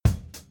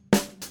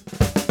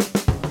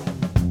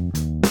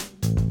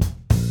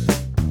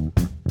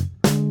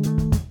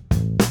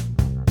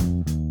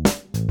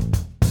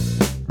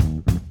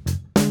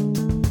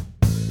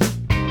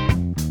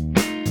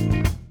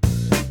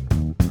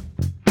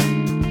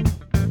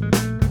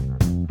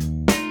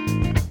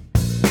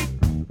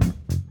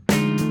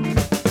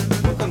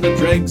Welcome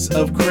to Dregs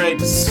of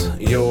Craigs,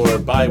 your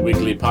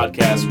bi-weekly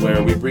podcast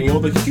where we bring you all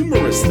the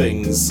humorous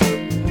things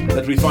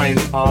that we find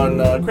on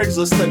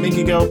Craigslist that make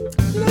you go,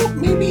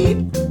 maybe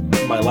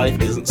my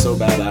life isn't so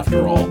bad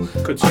after all.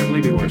 Could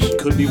certainly be worse.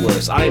 Could be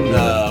worse.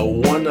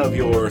 I'm one of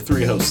your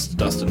three hosts,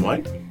 Dustin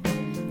White.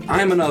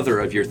 I'm another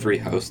of your three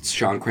hosts,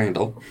 Sean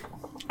Crandall.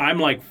 I'm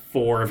like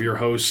four of your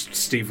hosts,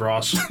 Steve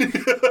Ross.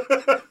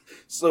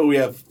 So we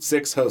have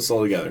 6 hosts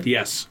altogether.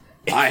 Yes.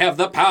 I have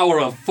the power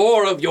of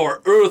 4 of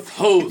your Earth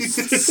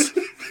hosts.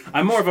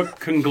 I'm more of a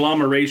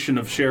conglomeration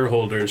of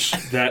shareholders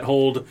that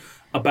hold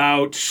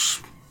about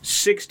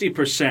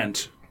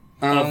 60%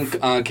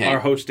 of our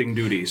hosting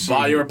duties.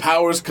 By your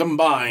powers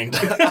combined.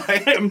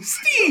 I am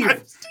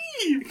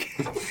Steve!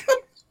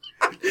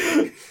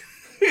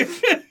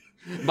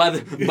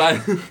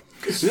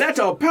 Let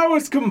our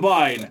powers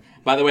combine!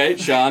 By the way,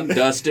 Sean,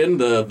 Dustin,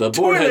 the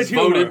board has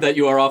humor. voted that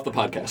you are off the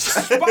podcast.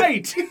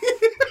 Spite!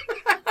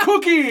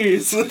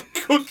 Cookies!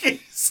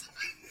 Cookies.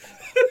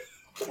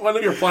 One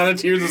of your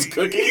Planeteers is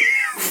cookie?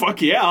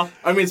 Fuck yeah.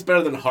 I mean, it's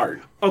better than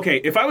heart. Okay,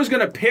 if I was going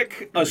to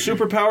pick a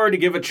superpower to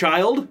give a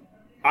child,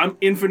 I'm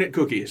infinite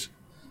cookies.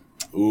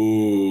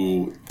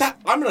 Ooh.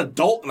 I'm an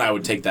adult and I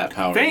would take that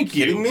power. Thank Are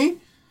you. Kidding me?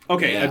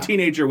 Okay, Yeah. a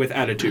teenager with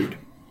attitude.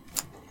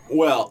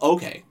 Well,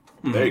 okay.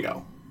 There you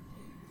go.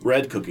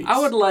 Red cookies. I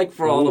would like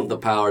for all of the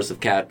powers of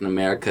Captain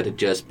America to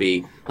just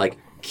be, like,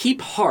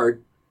 keep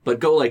heart, but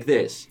go like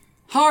this.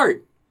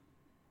 Heart,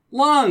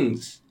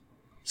 lungs,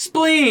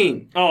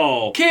 spleen,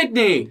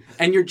 kidney,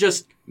 and you're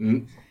just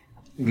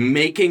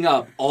making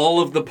up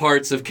all of the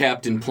parts of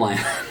Captain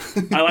Planet.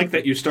 I like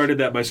that you started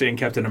that by saying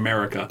Captain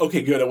America.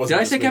 Okay, good. Did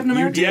I say Captain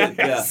America? You did,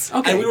 Yes. yeah.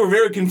 Okay. And we were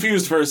very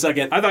confused for a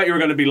second. I thought you were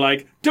going to be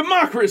like,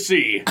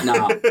 democracy!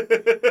 Nah.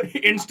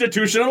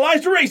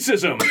 Institutionalized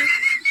racism!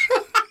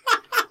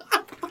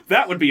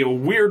 That would be a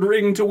weird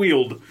ring to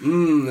wield.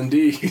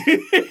 Indeed.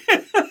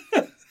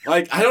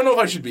 Like, I don't know if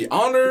I should be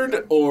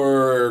honored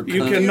or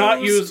You confused.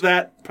 cannot use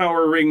that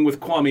power ring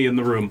with Kwame in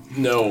the room.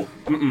 No.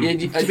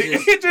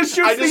 It just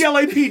shoots the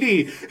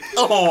LAPD.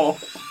 Oh.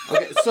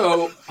 Okay,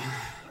 so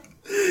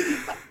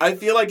I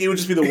feel like it would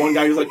just be the one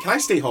guy who's like, can I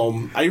stay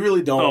home? I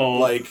really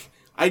don't,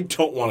 I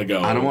don't want to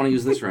go. I don't want to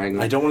use this ring.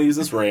 I don't want to use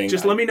this ring.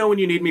 Just let me know when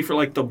you need me for,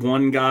 like, the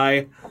one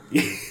guy.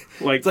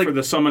 Like for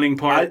the summoning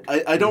part.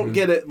 I don't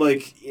get it.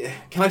 Like,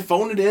 can I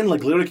phone it in?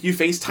 Like, literally, can you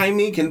FaceTime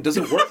me? Does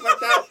it work like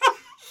that?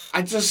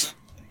 I just...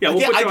 Yeah,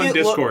 we'll put you on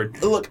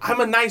Discord. Look, I'm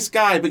a nice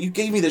guy, but you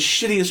gave me the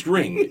shittiest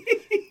ring.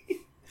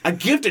 I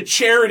give to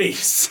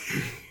charities.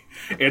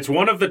 It's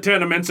one of the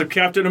tenements of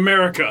Captain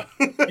America.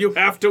 You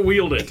have to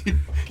wield it.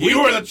 You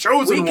are the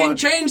chosen we one. can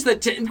change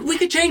we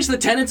could change the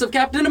tenets of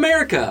Captain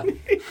America.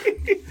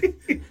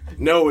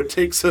 No, it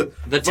takes a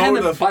By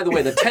the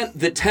way,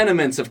 the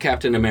tenements of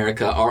Captain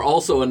America are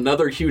also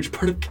another huge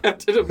part of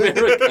Captain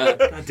America.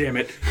 God damn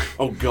it.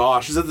 Oh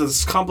gosh, is it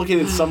this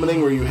complicated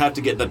summoning where you have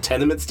to get the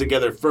tenements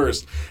together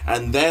first,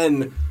 and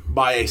then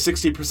by a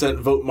 60%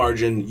 vote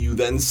margin, you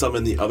then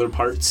summon the other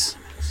parts?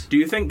 Do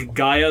you think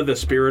Gaia, the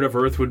spirit of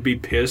Earth, would be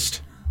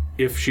pissed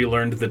if she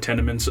learned the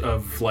tenements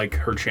of, like,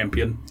 her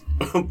champion?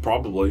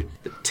 Probably.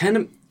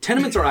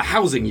 Tenements are a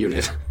housing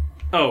unit.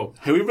 Oh.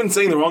 Have we been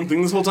saying the wrong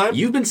thing this whole time?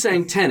 You've been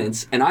saying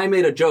tenants, and I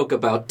made a joke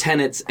about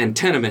tenants and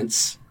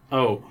tenements,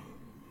 Oh.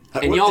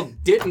 and y'all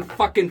didn't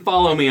fucking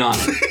follow me on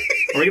it.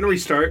 Are we going to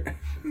restart?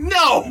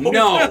 No!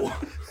 No.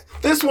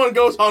 This one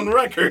goes on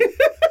record.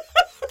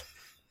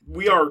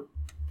 We are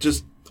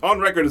just on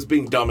record as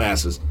being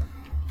dumbasses.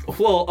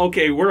 Well,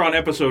 okay, we're on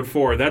episode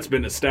 4. That's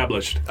been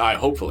established.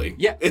 Hopefully.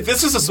 Yeah. If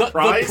this is a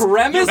surprise,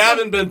 you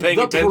haven't been paying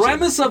attention. The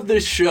premise of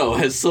this show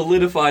has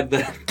solidified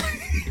that.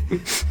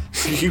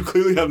 You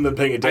clearly haven't been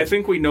paying attention. I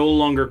think we no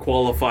longer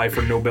qualify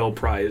for Nobel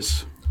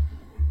Prize.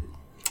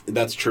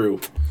 That's true.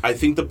 I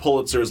think the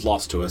Pulitzer is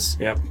lost to us.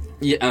 Yep.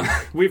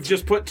 Yeah. We've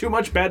just put too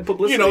much bad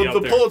publicity out the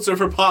there. Pulitzer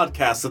for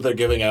podcasts that they're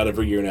giving out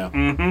every year now.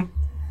 Mm-hmm.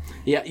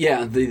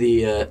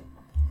 Yeah.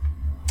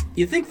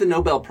 You think the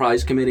Nobel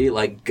Prize Committee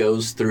like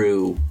goes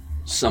through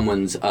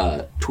someone's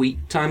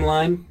tweet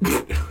timeline?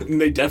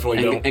 They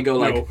definitely don't. And go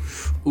like,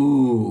 No.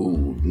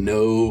 ooh,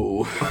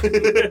 no,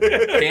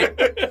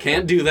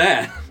 can't do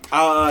that.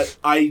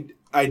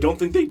 I don't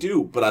think they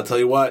do, but I'll tell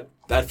you what,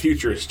 that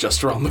future is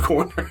just around the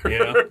corner.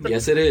 Yeah.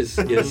 Yes, it is.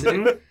 Yes, it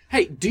is.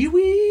 Hey, do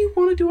we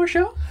want to do our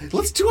show?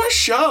 Let's do our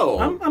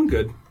show. I'm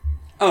good.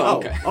 Oh,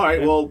 okay. All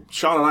right. Well,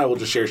 Sean and I will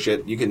just share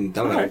shit. You can,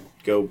 right.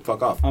 go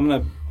fuck off.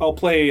 I'll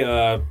play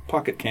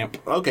Pocket Camp.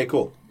 Okay,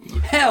 cool.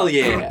 Hell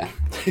yeah.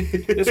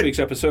 This week's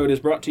episode is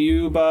brought to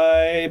you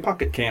by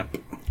Pocket Camp.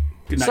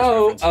 Good night,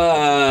 So,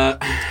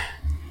 reference.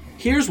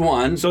 here's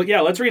one. So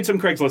yeah, let's read some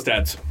Craigslist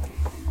ads.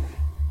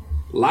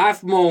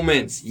 Life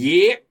moments.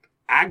 Yep,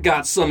 I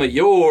got some of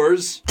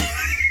yours.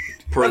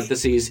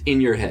 Parentheses,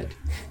 in your head.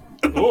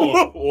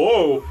 Oh,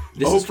 Whoa.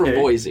 This is from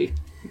Boise.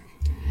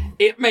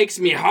 It makes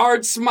me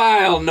hard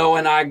smile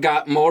knowing I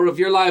got more of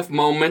your life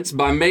moments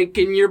by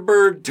making your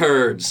bird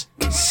turds.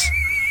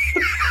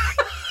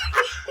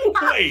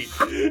 wait.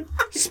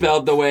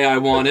 Spelled the way I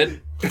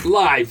wanted.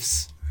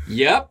 Lifes.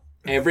 Yep.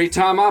 Every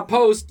time I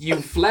post, you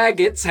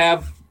faggots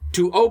have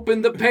to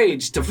open the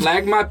page to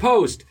flag my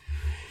post.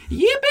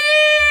 Yippee!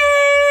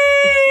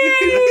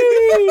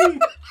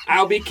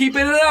 I'll be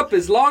keeping it up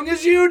as long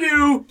as you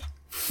do.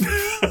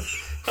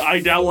 I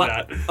doubt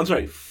that. I'm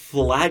sorry.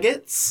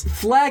 Flaggots?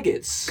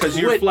 Flaggots. Because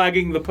you're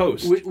flagging the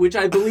post. Which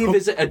I believe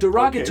is a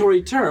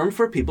derogatory term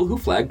for people who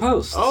flag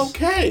posts.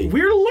 Okay.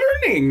 We're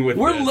learning with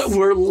this.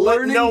 We're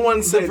learning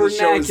the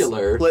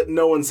vernacular. Let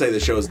no one say the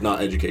show is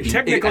not educational.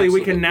 Technically,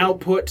 we can now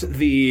put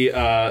the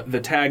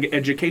tag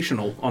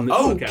educational on this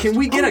podcast. Can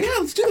we get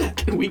let's do that.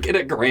 Can we get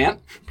a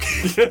grant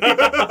for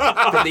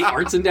the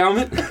Arts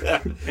Endowment?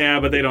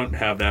 Yeah, but they don't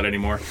have that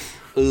anymore.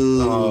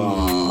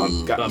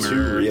 Got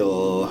too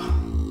real.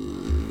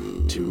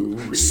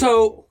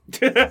 So...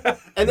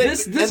 and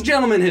this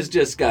gentleman has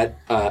just got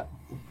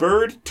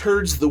bird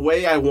turds the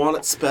way I want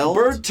it spelled.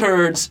 Bird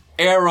turds,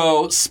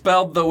 arrow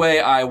spelled the way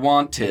I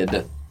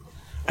wanted.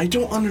 I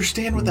don't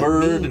understand what that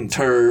means. Bird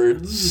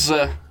turds.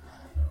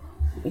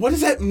 What does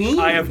that mean?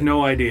 I have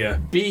no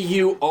idea.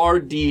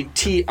 BURDTIRDS.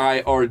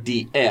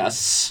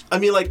 I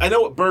mean, like, I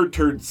know what bird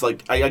turds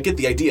like. I get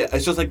the idea.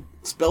 It's just like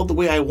spelled the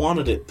way I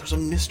wanted it. There's a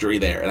mystery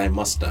there, and I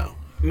must know.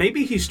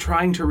 Maybe he's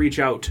trying to reach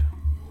out,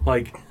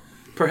 like.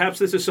 Perhaps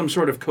this is some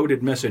sort of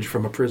coded message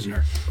from a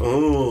prisoner.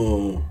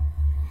 Oh.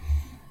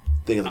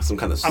 Thinking like some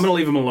kind of... I'm going to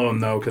leave him alone,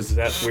 though, because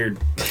that's weird.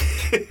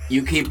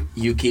 You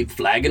keep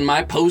flagging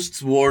my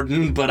posts,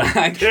 Warden, but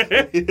I...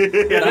 this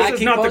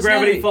is not the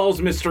Gravity Falls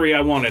mystery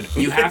I wanted.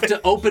 You have to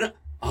open...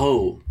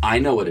 Oh, I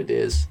know what it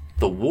is.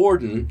 The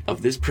warden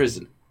of this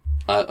prisoner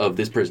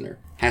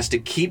has to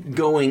keep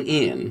going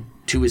in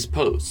to his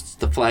posts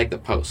to flag the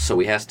posts, so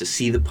he has to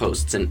see the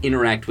posts and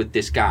interact with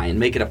this guy and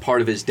make it a part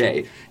of his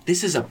day.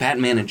 This is a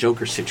Batman and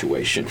Joker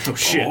situation. Oh,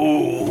 shit.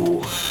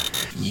 Oh.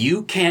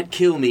 You can't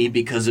kill me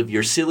because of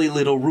your silly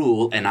little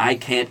rule, and I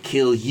can't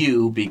kill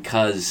you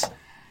because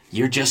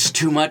you're just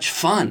too much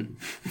fun.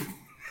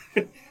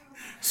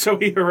 So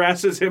he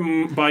harasses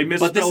him by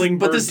misspelling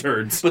bird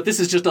turds. But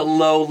this is just a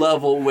low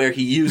level where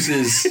he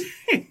uses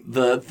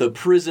the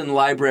prison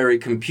library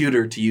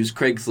computer to use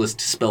Craigslist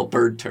to spell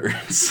bird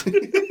turds.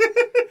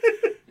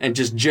 And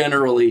just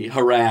generally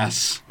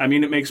harass. I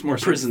mean, it makes more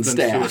sense than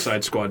staff.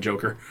 Suicide Squad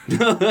Joker.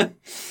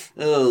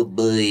 Oh,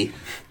 boy.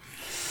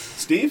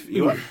 Steve,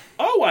 you are?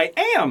 Oh, I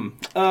am.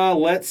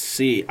 Let's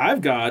see.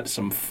 I've got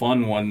some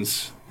fun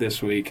ones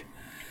this week.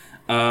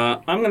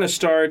 I'm going to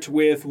start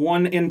with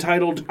one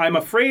entitled, I'm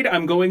Afraid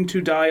I'm Going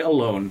to Die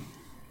Alone.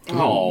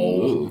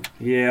 Oh.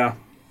 Yeah.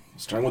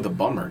 Starting with a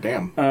bummer,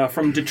 damn.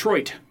 From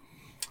Detroit.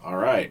 All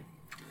right.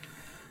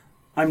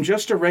 I'm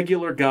just a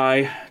regular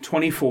guy,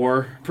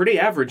 24, pretty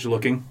average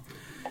looking.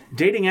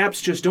 Dating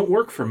apps just don't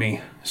work for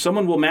me.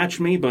 Someone will match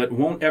me but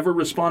won't ever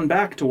respond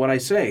back to what I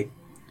say.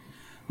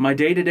 My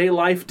day-to-day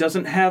life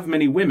doesn't have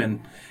many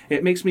women.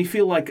 It makes me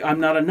feel like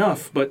I'm not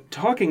enough, but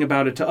talking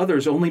about it to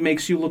others only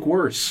makes you look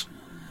worse.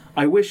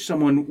 I wish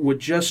someone would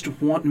just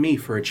want me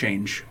for a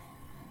change.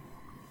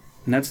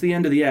 And that's the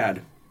end of the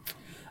ad.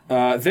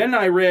 Then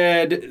I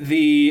read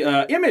the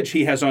image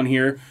he has on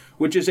here,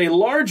 which is a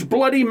large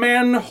bloody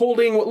man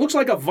holding what looks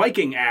like a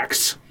Viking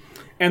axe.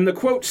 And the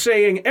quote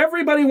saying,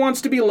 everybody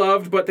wants to be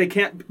loved, but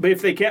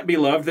if they can't be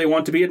loved, they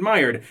want to be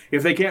admired.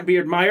 If they can't be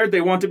admired, they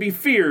want to be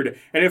feared.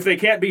 And if they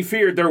can't be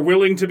feared, they're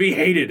willing to be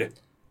hated.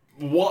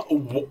 What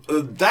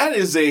that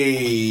is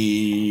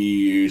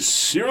a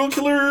serial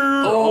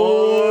killer?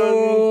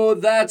 Oh,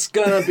 that's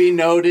gonna be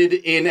noted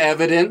in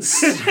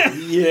evidence.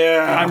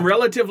 Yeah. I'm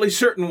relatively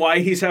certain why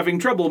he's having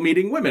trouble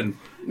meeting women.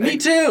 Me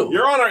too.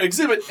 Your Honor,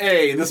 Exhibit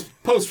A, this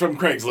post from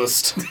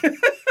Craigslist.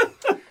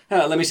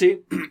 Let me see.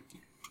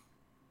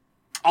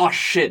 Oh,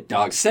 shit,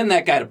 dog. Send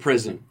that guy to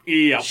prison.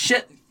 Yeah.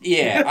 Shit.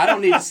 Yeah, I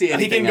don't need to see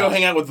anything He can go else.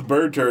 hang out with the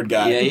bird turd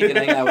guy. Yeah, he can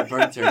hang out with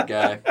bird turd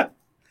guy.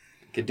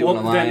 Could do an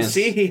Well, alliance. then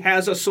see, he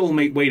has a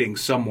soulmate waiting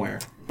somewhere.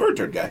 Bird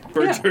turd guy.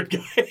 Bird turd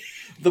guy.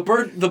 The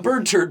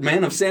bird turd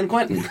man of San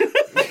Quentin.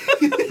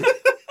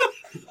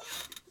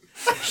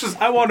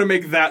 I want to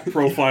make that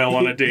profile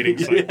on a dating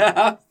site.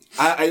 Yeah.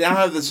 I now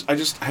have this. I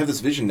have this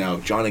vision now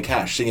of Johnny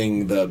Cash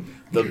singing the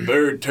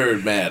bird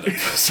turd man.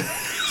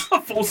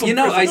 You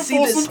know, I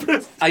see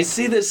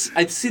this.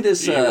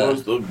 He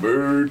was the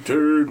bird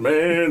turd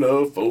man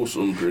of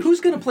Folsom Prison. Who's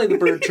going to play the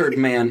bird turd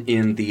man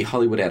in the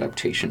Hollywood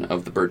adaptation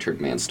of the bird turd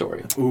man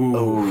story?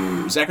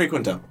 Ooh, Zachary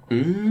Quinto.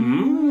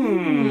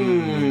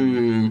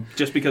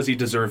 Just because he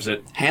deserves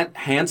it.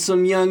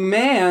 Handsome young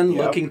man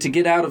looking to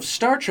get out of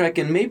Star Trek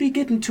and maybe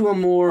get into a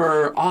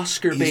more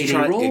Oscar-baiting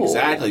role.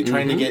 Exactly,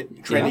 trying to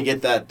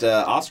get that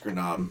Oscar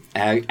nom.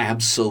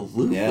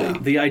 Absolutely. Yeah.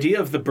 The idea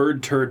of the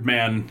bird turd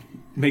man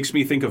makes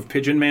me think of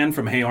Pigeon Man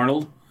from Hey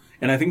Arnold,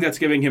 and I think that's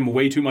giving him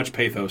way too much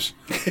pathos.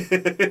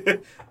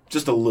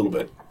 Just a little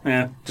bit.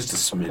 Yeah. Just a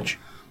smidge.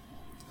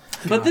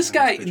 But this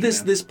guy,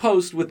 this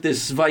post with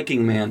this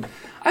Viking man,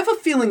 I have a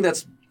feeling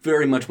that's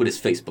very much what his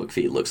Facebook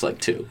feed looks like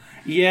too.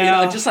 Yeah.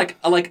 You know, just like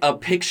a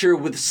picture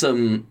with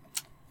some.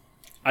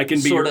 I can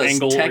be your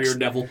angle or your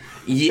devil.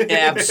 Yeah,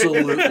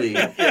 absolutely.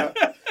 Yeah.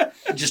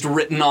 Just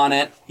written on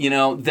it, you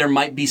know, there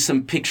might be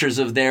some pictures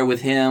of there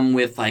with him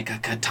with like a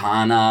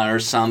katana or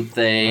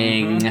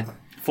something.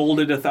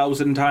 Folded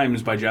 1,000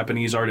 times by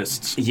Japanese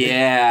artists.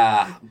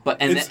 Yeah, but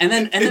and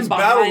then it's behind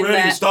battle ready.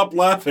 that, Stop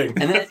laughing.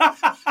 and then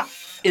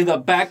in the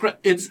background,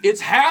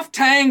 it's half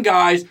Tang,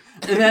 guys,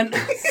 and then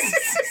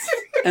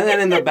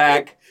in the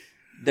back,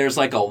 there's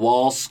like a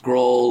wall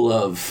scroll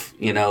of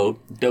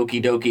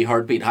Doki Doki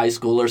Heartbeat High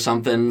School or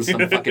something,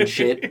 some fucking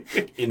shit.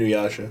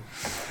 Inuyasha.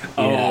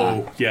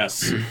 Oh,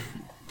 yes.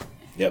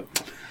 Yep.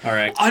 All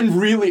right.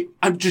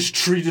 I'm just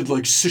treated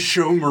like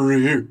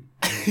Sesshomaru.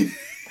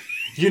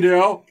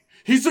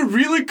 He's a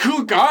really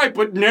cool guy,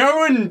 but no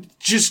one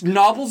just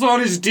nobbles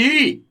on his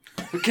D.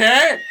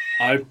 Okay?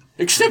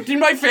 Except in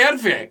my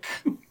fanfic.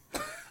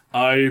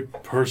 I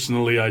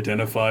personally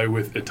identify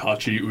with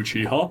Itachi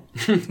Uchiha.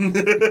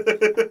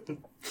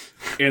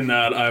 In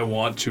that I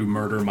want to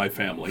murder my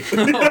family.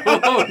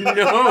 Oh,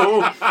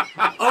 no.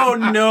 Oh,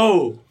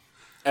 no.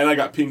 And I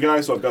got pink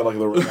eye, so I've got like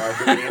the red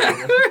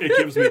eye. It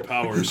gives me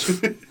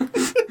powers.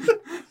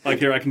 Like,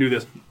 here, I can do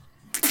this.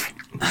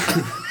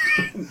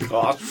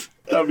 Gosh.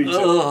 That'd be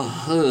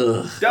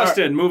too.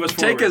 Dustin, move us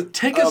forward.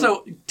 Take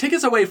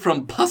us away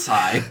from Puss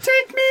Eye.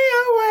 Take me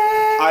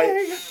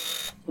away.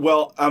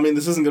 Well, I mean,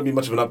 this isn't going to be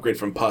much of an upgrade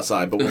from Puss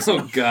Eye, but we'll see.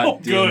 Oh, God. Oh,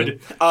 good.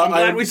 I'm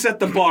glad we set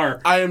the bar.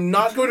 I am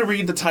not going to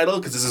read the title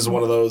because this is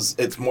one of those,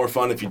 it's more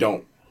fun if you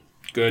don't.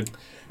 Good.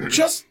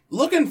 Just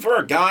looking for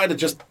a guy to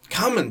just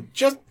come and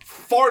just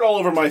fart all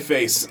over my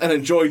face and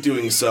enjoy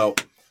doing so.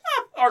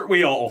 Aren't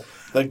we all?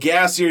 The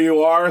gassier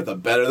you are, the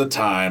better the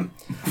time.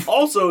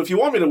 Also, if you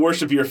want me to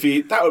worship your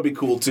feet, that would be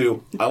cool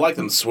too. I like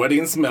them sweaty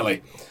and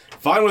smelly.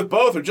 Fine with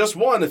both or just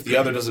one if the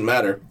other doesn't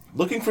matter.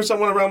 Looking for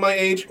someone around my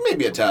age,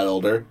 maybe a tad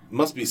older.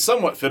 Must be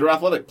somewhat fit or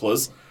athletic,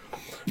 plus.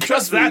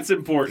 Trust me, that's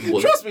important.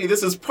 Trust me,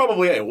 this is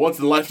probably a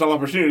once-in-a-lifetime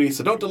opportunity,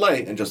 so don't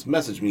delay and just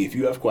message me if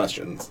you have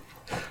questions.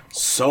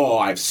 So,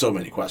 I have so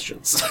many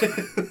questions.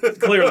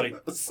 Clearly.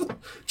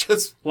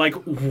 Just... Like,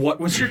 what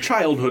was your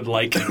childhood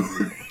like?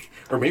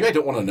 Or maybe I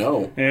don't want to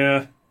know.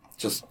 Yeah.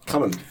 Just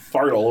come and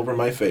fart all over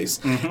my face.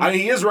 Mm-hmm. I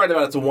mean, he is right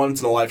about it's a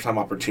once-in-a-lifetime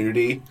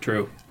opportunity.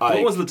 True.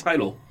 What was the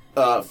title?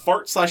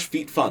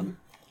 Fart/feet fun.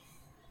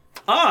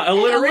 Ah,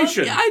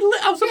 alliteration. I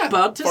was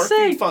about to say. Fart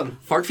feet fun.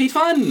 Fart feet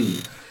fun.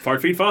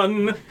 Fart feet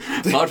fun.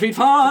 Fart feet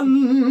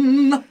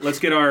fun. Let's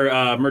get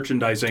our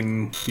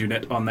merchandising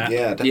unit on that.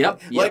 Yeah, definitely.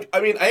 Yep. Like,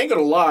 I mean, I ain't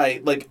gonna lie.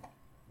 Like,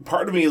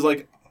 part of me is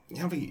like,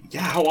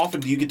 how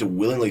often do you get to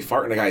willingly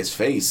fart in a guy's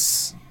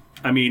face?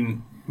 I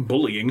mean,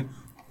 bullying.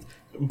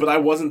 But I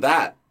wasn't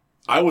that.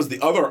 I was the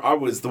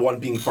one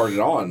being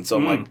farted on. So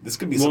I'm like, this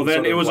could be some Well, then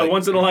sort it of, was like, a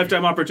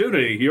once-in-a-lifetime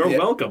opportunity. You're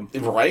welcome.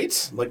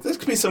 Right? Like, this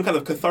could be some kind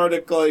of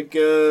cathartic, like,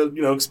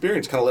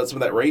 experience. Kind of let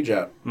some of that rage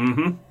out.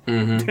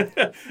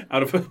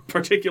 Out of a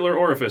particular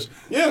orifice.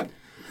 Yeah.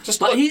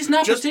 But he's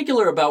not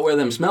particular about where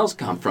them smells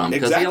come from.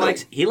 Because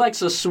he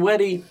likes a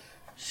sweaty,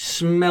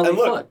 smelly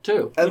foot,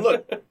 too. And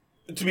look,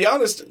 to be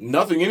honest,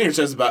 nothing in here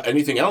says about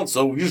anything else.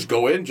 So you just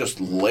go in, just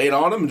lay it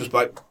on him, and just be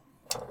like,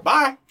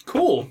 bye.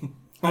 Cool.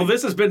 Well,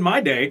 this has been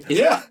my day.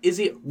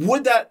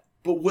 Would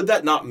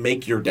that not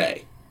make your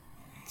day?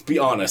 Let's be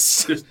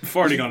honest. Just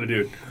farting on a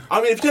dude.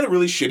 I mean, if you had a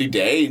really shitty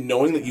day,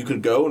 knowing that you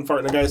could go and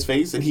fart in a guy's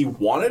face and he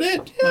wanted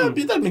it,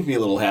 that'd make me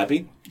a little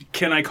happy.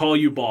 Can I call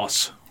you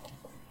boss?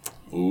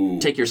 Ooh.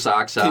 Take your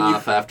socks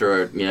off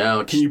after,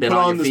 spit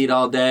on your feet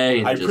all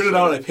day. I printed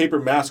out a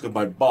paper mask of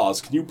my boss.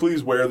 Can you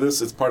please wear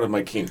this? It's part of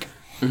my kink.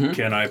 Mm-hmm.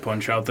 Can I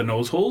punch out the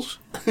nose holes?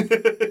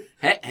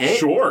 Hey.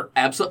 Sure.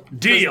 Absolutely.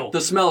 Deal.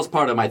 The smell is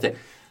part of my thing.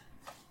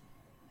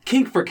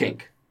 Kink for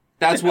kink.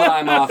 That's what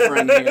I'm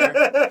offering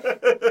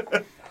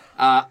here.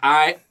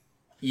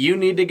 You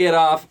need to get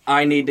off.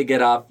 I need to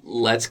get off.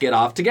 Let's get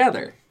off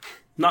together.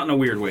 Not in a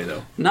weird way,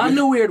 though. Not in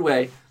a weird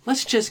way.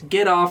 Let's just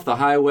get off the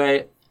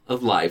highway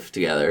of life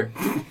together.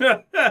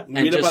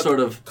 And just sort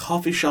of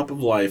coffee shop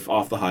of life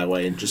off the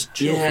highway and just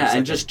chill. Yeah,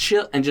 and just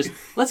chill and just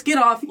let's get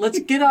off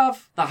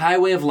the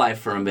highway of life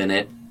for a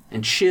minute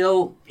and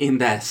chill in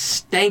that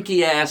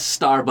stanky ass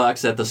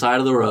Starbucks at the side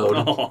of the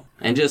road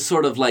and just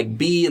sort of like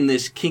be in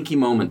this kinky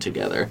moment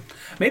together.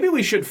 Maybe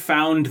we should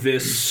found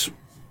this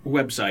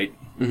website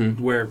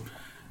where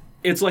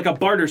it's like a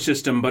barter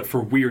system but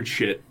for weird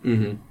shit.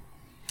 Mm-hmm.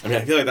 I mean,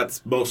 I feel like that's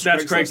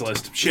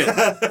Craigslist. Shit.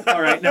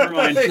 All right, never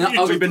mind.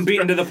 We've been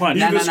beaten to the punch.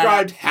 You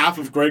described half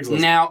of Craigslist.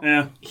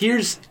 Now,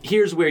 here's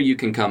where you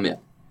can come in.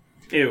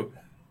 Ew.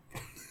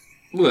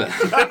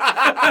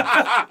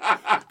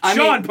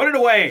 Sean, put it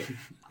away.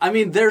 I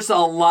mean, there's a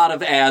lot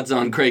of ads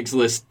on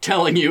Craigslist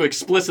telling you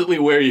explicitly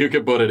where you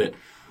can put it.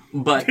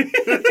 But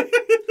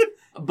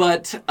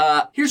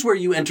here's where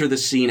you enter the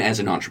scene as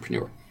an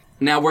entrepreneur.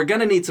 Now, we're going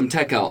to need some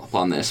tech help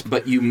on this,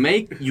 but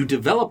you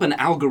develop an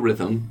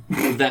algorithm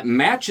that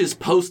matches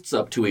posts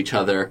up to each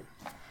other,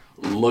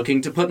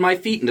 looking to put my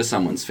feet into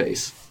someone's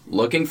face,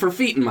 looking for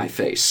feet in my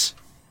face.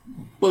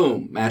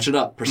 Boom, match it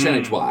up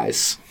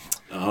percentage-wise.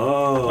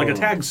 Oh. Like a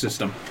tag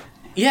system.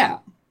 Yeah.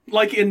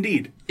 Like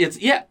Indeed.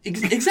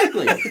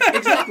 Exactly.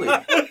 Exactly.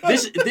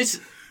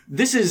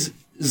 This is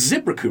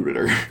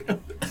ZipRecruiter.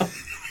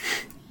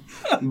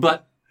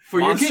 But for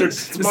your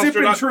kids.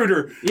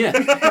 ZipIntruder. Yeah.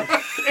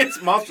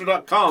 It's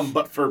Monster.com,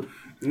 but for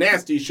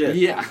Nasty shit.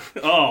 Yeah.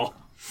 Oh.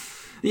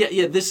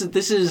 Yeah. This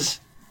is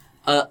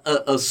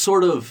a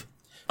sort of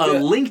a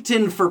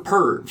LinkedIn for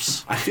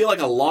pervs. I feel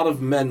like a lot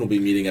of men will be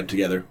meeting up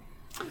together.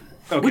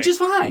 Okay. Which is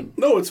fine.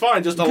 No, it's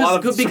fine. Just a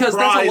lot of because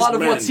that's a lot of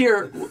men. what's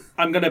here.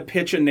 I'm going to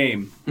pitch a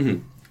name.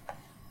 Mm-hmm.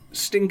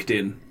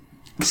 Stinktin.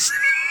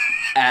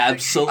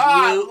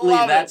 Absolutely.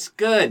 That's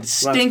good.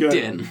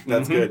 Stinktin.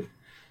 That's good.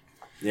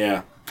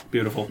 Yeah.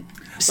 Beautiful.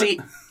 See,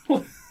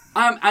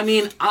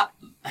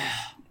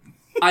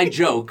 I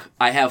joke,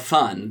 I have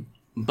fun,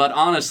 but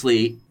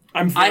honestly,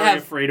 I'm very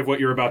afraid of what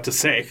you're about to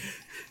say.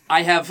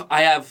 I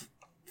have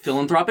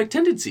philanthropic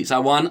tendencies. I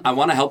want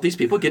to help these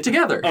people get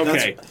together.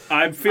 Okay,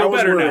 I feel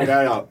better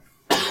now.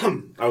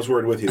 I was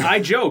worried with you. I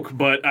joke,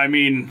 but I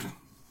mean,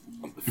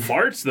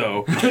 farts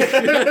though.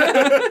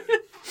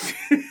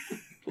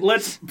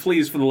 Let's,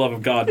 please, for the love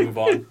of God, move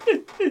on.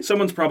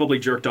 Someone's probably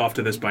jerked off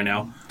to this by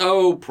now.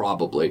 Oh,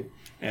 probably.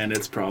 And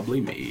it's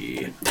probably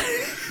me.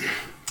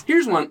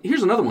 Here's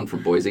another one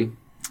from Boise.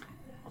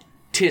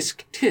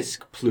 Tisk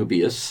tisk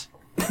plubius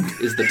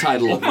is the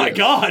title of Oh my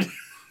God!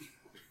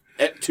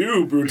 Et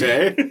tu,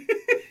 Brute.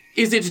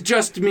 Is it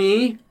just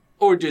me,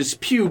 or does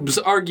Pube's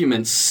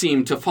arguments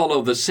seem to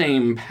follow the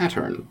same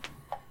pattern?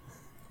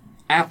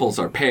 Apples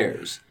are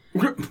pears.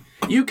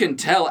 You can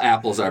tell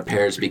apples are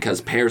pears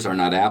because pears are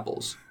not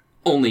apples.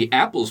 Only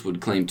apples would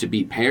claim to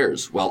be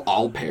pears, while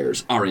all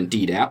pears are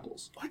indeed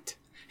apples. What?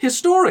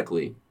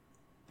 Historically,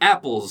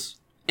 apples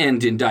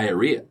end in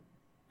diarrhea,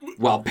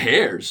 while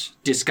pears,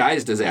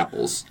 disguised as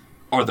apples,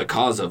 are the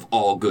cause of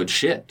all good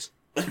shit.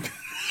 What?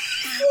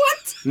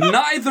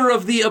 Neither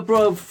of the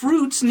above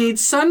fruits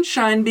needs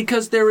sunshine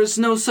because there is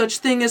no such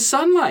thing as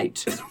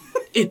sunlight.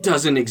 It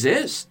doesn't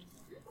exist.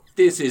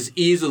 This is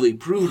easily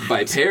proved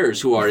by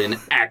pears who are in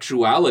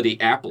actuality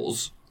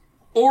apples.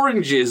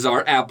 Oranges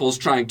are apples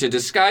trying to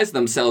disguise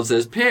themselves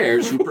as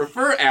pears who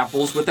prefer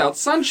apples without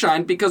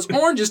sunshine because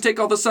oranges take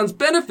all the sun's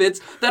benefits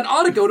that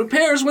ought to go to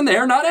pears when they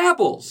are not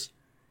apples.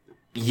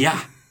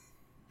 Yeah,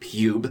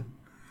 Pube.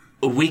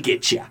 We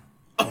get ya.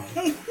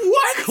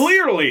 What?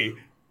 Clearly.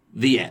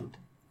 The end.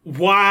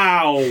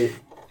 Wow.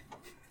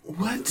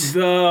 What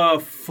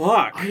the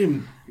fuck? I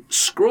am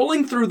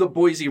scrolling through the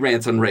Boise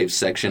Rants and Raves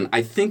section.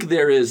 I think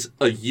there is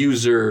a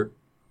user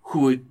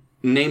who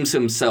names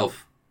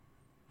himself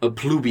a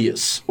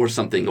Plubius or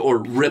something, or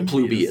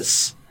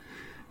Replubius,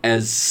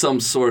 as some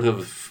sort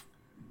of,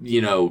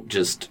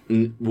 just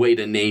way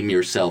to name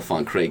yourself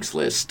on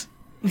Craigslist.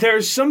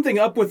 There's something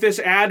up with this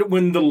ad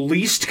when the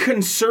least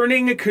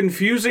concerning,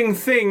 confusing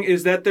thing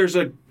is that there's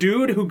a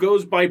dude who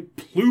goes by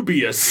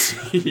Plubius.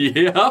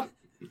 Yeah.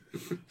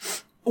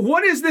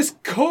 What is this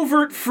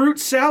covert fruit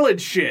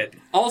salad shit?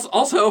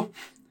 Also,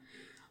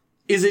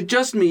 is it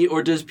just me,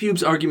 or does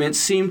Pube's argument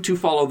seem to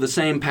follow the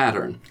same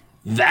pattern?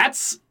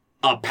 That's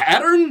a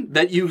pattern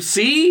that you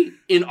see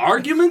in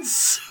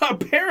arguments?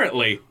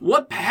 Apparently.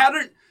 What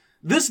pattern?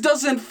 This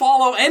doesn't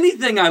follow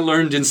anything I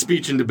learned in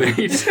speech and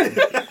debate.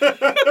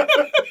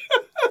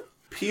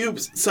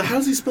 Pubes. So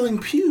how's he spelling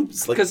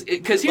pubes? Because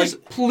he's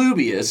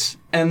Plubius,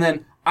 and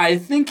then I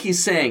think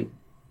he's saying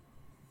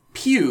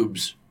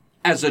pubes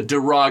as a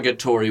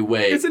derogatory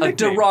way. It's a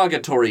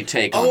derogatory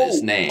take on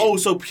his name. Oh,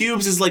 so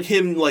pubes is like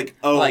him,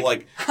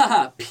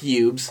 haha,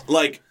 pubes.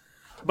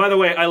 By the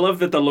way, I love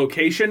that the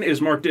location is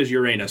marked as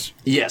Uranus.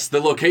 Yes, the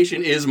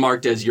location is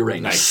marked as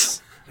Uranus.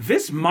 Nice.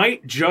 This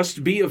might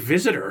just be a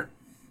visitor.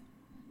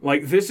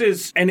 This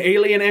is an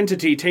alien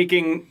entity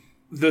taking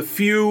the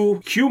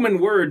few human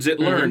words it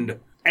learned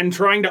and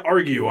trying to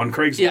argue on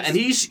Craigslist. Yeah, and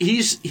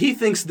he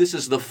thinks this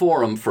is the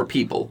forum for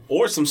people.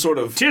 Or some sort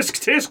of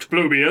tisk tisk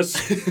Plubius.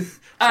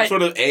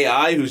 sort of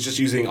AI who's just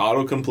using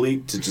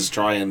autocomplete to just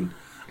try and...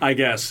 I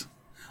guess.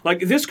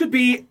 This could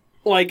be,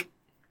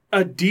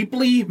 a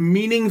deeply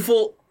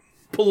meaningful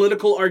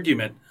political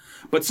argument,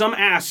 but some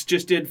ass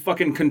just did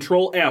fucking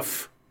Control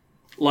F,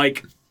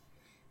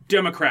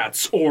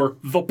 Democrats or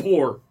the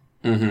poor,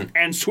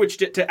 and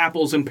switched it to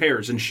apples and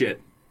pears and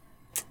shit.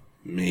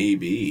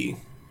 Maybe.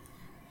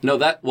 No,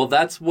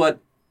 that's what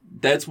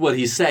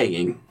he's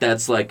saying.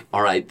 That's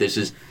all right,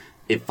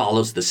 it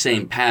follows the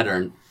same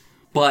pattern,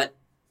 but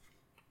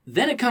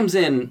then it comes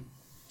in,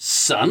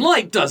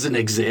 sunlight doesn't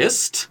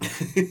exist.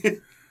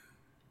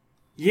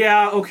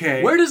 Yeah,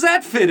 okay. Where does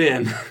that fit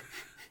in?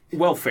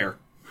 Welfare.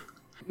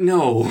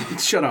 No.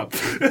 Shut up.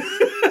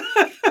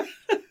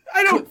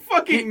 I don't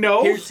fucking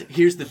know.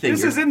 Here's the thing.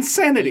 This is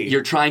insanity.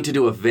 You're trying to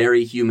do a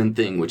very human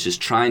thing, which is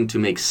trying to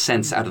make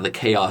sense out of the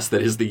chaos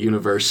that is the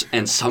universe,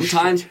 and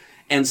sometimes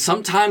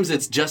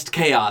it's just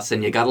chaos,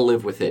 and you gotta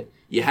live with it.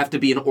 You have to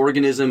be an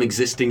organism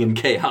existing in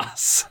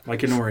chaos.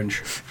 Like an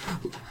orange.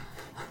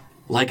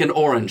 Like an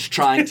orange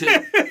trying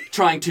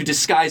to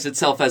disguise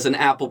itself as an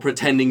apple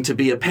pretending to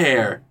be a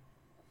pear.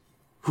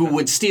 Who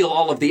would steal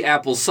all of the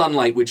apple's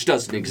sunlight, which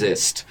doesn't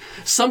exist.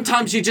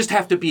 Sometimes you just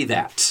have to be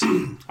that.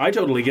 I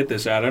totally get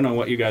this ad. I don't know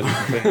what you guys are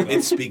complaining about.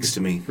 It speaks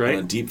to me right?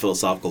 on a deep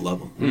philosophical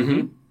level.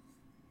 Mm-hmm.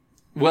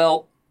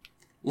 Well,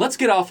 let's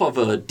get off of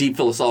a deep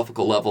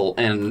philosophical level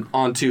and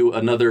onto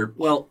another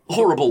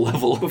horrible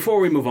level. Before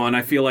we move on,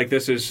 I feel like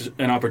this is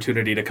an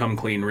opportunity to come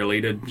clean,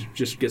 really, to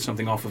just get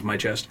something off of my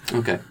chest.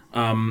 Okay.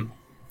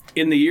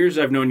 In the years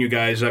I've known you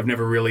guys, I've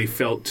never really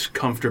felt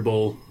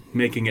comfortable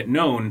making it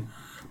known,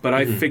 but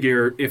I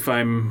figure if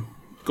I'm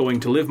going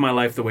to live my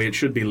life the way it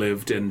should be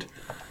lived and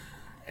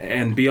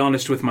be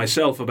honest with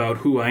myself about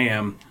who I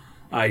am,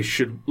 I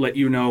should let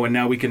you know, and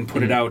now we can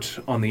put it out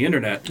on the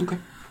internet. Okay.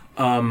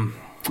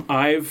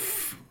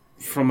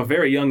 From a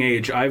very young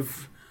age,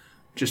 I've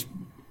just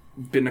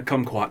been a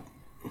kumquat.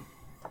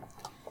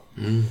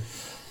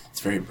 It's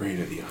very brave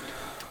of you.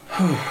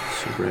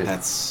 So brave.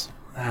 That's...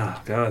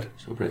 Oh, God.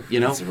 So brave. You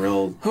know? It's a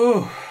real...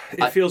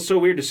 It feels so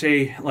weird to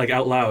say, like,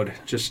 out loud.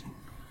 Just...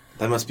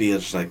 That must be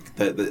just like...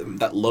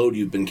 That load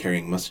you've been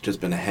carrying must have just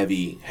been a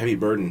heavy, heavy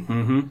burden.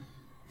 Mm-hmm.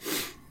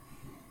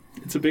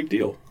 It's a big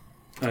deal.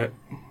 I'm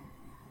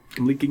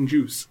leaking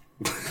juice.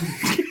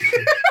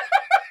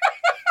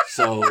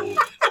 So...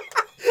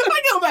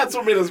 I know that's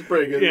what made us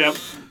bring it. Yeah.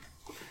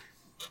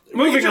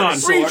 Moving on.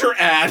 Read your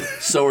ad.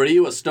 So are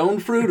you a stone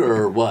fruit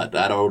or what?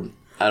 I don't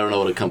know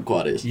what a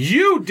kumquat is.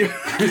 You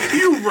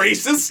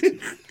racist.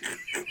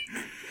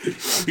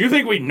 You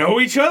think we know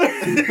each other?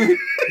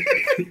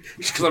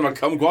 Just because I'm a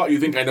kumquat, you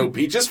think I know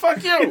peaches?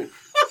 Fuck you.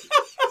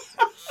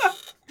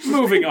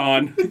 Moving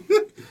on.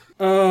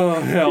 Oh,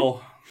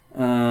 hell.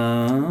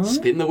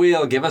 Spin the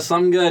wheel. Give us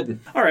something good.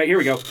 All right, here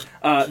we go.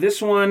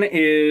 This one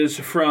is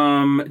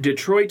from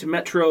Detroit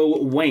Metro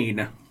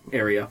Wayne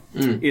area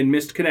in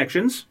Missed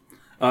Connections.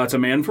 It's a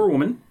man for a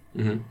woman.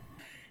 Mm-hmm.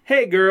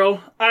 Hey,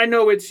 girl, I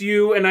know it's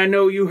you, and I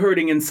know you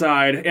hurting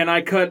inside, and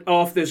I cut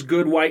off this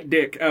good white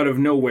dick out of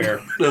nowhere.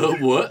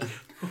 What?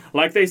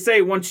 Like they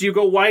say, once you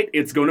go white,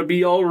 it's gonna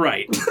be all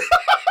right.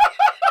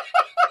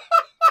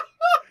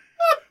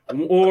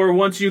 Or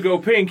once you go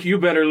pink, you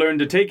better learn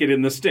to take it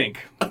in the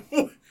stink.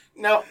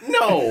 No.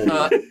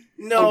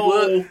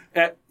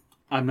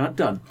 I'm not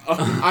done.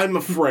 I'm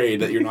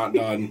afraid that you're not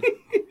done.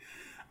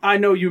 I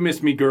know you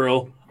miss me,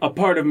 girl. A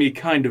part of me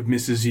kind of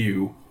misses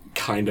you.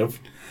 Kind of.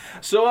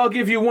 So I'll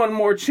give you one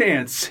more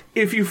chance.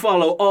 If you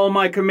follow all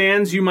my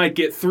commands, you might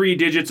get 3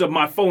 digits of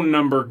my phone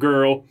number,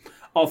 girl.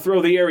 I'll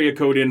throw the area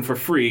code in for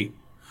free.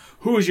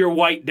 Who's your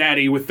white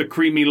daddy with the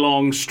creamy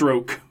long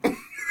stroke?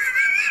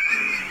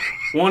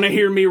 Want to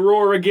hear me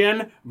roar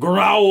again?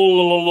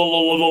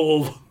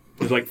 Growl.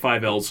 There's like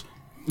 5 L's.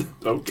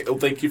 Okay, well,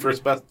 thank you for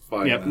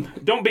specifying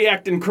that. Don't be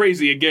acting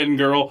crazy again,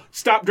 girl.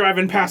 Stop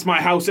driving past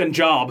my house and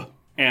job.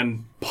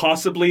 And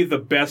possibly the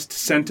best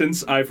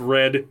sentence I've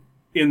read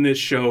in this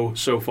show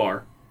so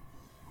far.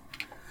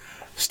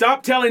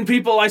 Stop telling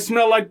people I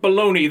smell like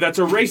baloney. That's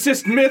a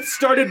racist myth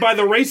started by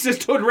the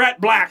racist hood rat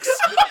blacks.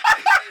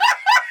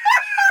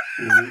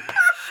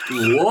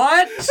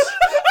 What?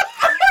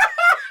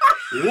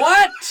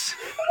 What?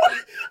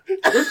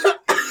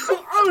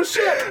 Oh,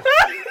 shit.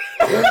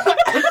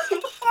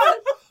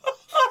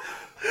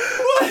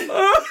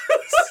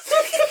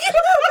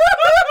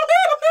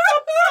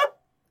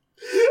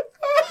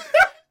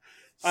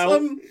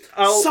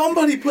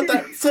 Somebody put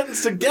that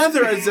sentence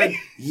together and said,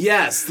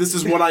 yes, this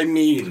is what I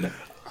mean.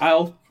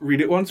 I'll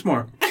read it once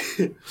more.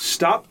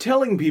 Stop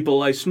telling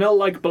people I smell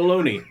like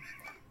baloney.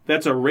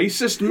 That's a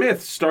racist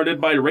myth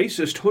started by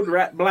racist hood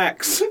rat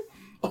blacks.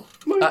 Oh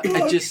my God.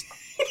 I just...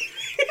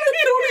 I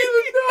don't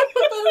even know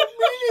what that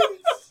means.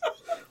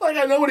 Like,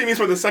 I know what he means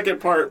for the second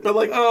part, but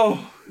like,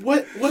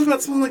 what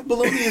about smelling like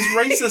baloney is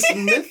racist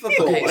and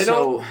mythical? Okay,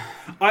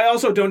 I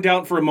also don't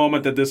doubt for a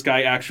moment that this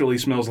guy actually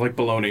smells like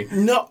baloney.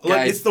 No,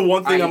 like, it's the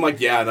one thing I'm like,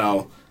 yeah,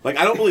 no. Like,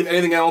 I don't believe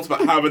anything else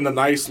but having the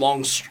nice,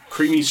 long,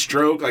 creamy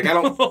stroke. Like, I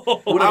don't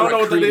know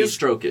what that is.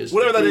 Stroke is.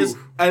 Whatever that is,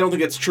 I don't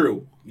think it's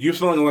true. You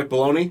smelling like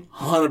baloney?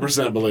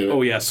 100% believe it.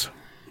 Oh, yes.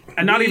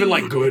 And not even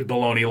like good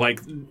baloney, like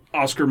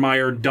Oscar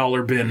Mayer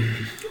dollar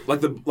bin.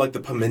 Like the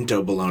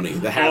pimento bologna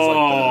that has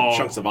like the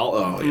chunks of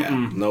olive. Oh, yeah.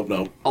 Mm-mm.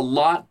 Nope. A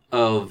lot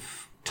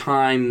of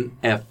time,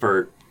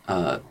 effort,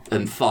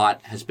 and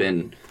thought has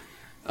been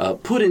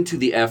put into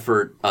the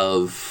effort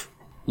of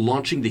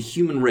launching the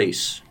human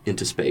race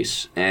into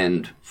space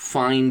and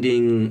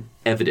finding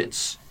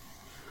evidence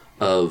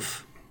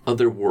of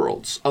other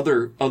worlds,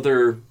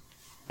 other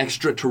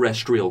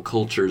extraterrestrial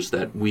cultures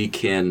that we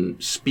can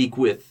speak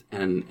with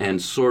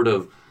and sort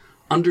of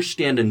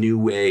understand a new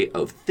way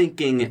of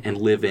thinking and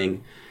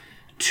living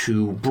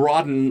to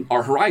broaden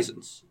our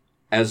horizons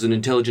as an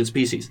intelligent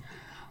species.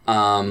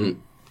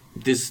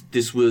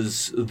 This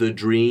was the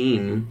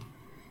dream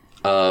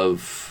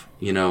of,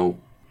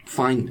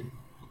 Feynman,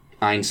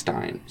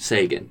 Einstein,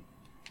 Sagan,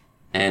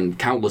 and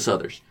countless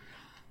others.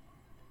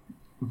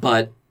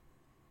 But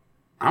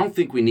I don't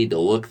think we need to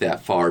look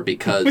that far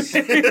because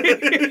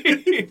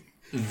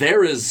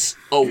there is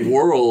a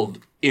world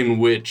in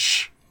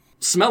which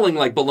smelling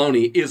like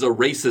baloney is a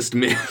racist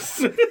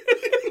myth.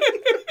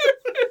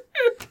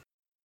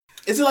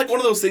 Is it like one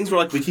of those things where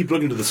like we keep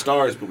looking to the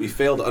stars, but we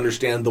fail to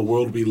understand the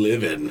world we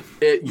live in?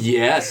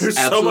 Yes, There's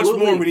absolutely. so much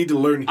more we need to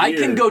learn here. I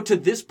can go to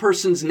this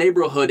person's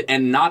neighborhood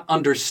and not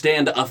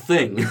understand a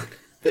thing.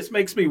 This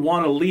makes me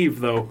want to leave,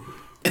 though.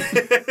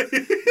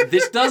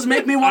 This does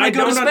make me want to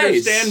go to space. I don't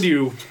understand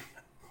you.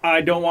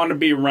 I don't want to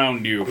be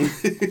around you.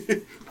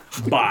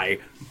 Bye.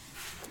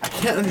 I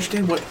can't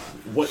understand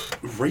what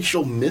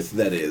racial myth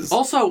that is.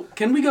 Also,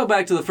 can we go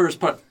back to the first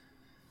part?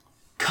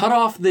 Cut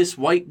off this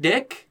white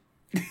dick?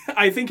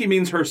 I think he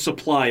means her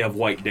supply of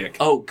white dick.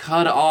 Oh,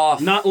 cut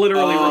off. Not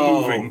literally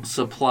removing.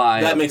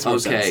 Supply. That makes more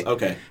sense.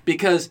 Okay.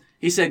 Because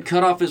he said,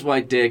 cut off his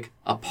white dick,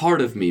 a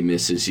part of me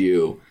misses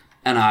you.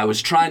 And I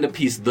was trying to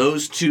piece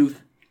those two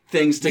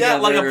things together. Yeah,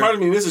 like a part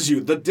of me misses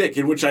you. The dick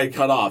in which I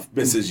cut off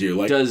misses you.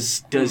 Like,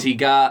 does he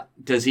got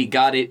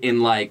it in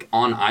like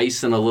on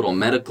ice in a little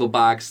medical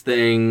box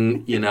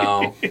thing, you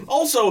know?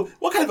 Also,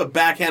 what kind of a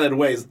backhanded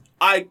way is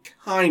I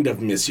kind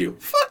of miss you?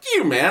 Fuck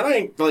you, man. I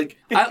ain't like.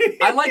 I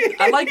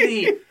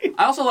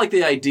also like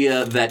the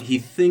idea that he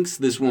thinks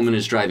this woman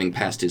is driving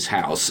past his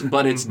house,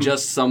 but it's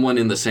just someone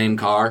in the same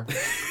car.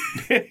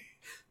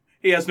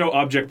 He has no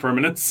object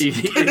permanence.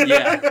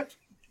 Yeah.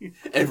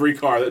 Every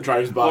car that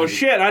drives by. Oh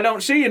shit, I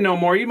don't see you no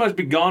more. You must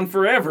be gone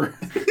forever.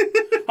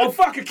 Oh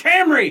fuck, a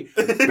Camry!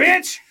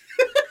 Bitch!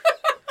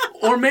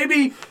 Or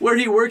maybe where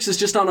he works is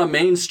just on a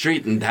main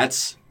street and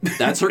that's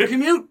her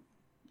commute.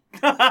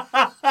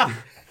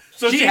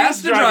 So she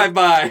has to drive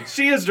by.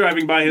 She is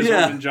driving by his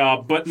home and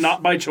job, but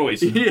not by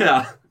choice.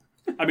 Yeah.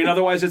 I mean,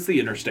 otherwise it's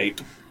the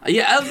interstate.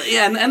 Yeah,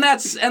 and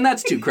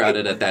that's too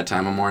crowded at that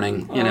time of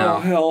morning, you know. Oh,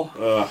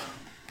 hell.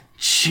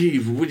 Gee,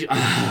 would you...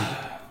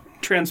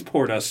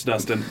 Transport us,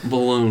 Dustin.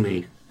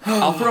 Baloney.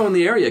 I'll throw in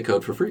the area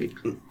code for free.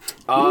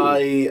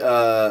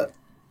 I'm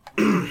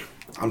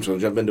just gonna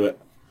jump into it.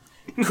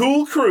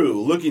 Cool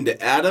crew looking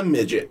to add a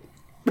midget.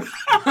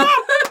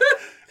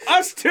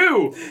 Us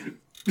too!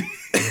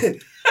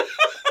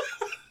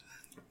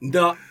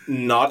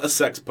 Not a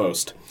sex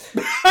post.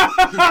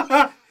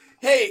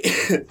 Hey,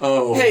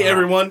 hey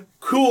everyone!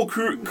 Cool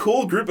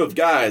group of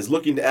guys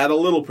looking to add a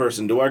little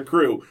person to our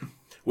crew.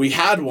 We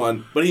had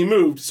one, but he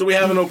moved, so we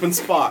have an open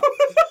spot.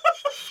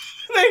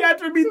 They had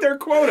to meet their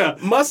quota.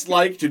 Must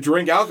like to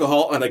drink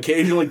alcohol and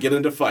occasionally get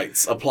into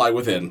fights. Apply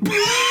within. That's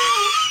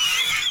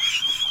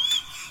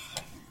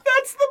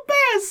the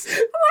best!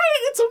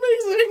 Right? It's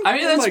amazing. I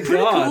mean, that's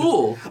pretty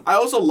cool. I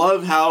also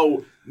love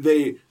how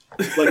they,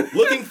 like,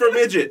 looking for a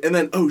midget, and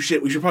then, oh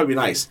shit, we should probably be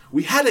nice.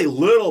 We had a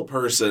little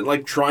person,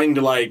 like, trying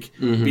to, like,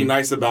 be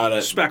nice about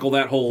it. Speckle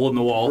that hole in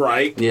the wall.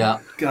 Right? Yeah.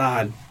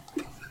 God.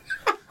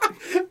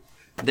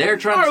 They're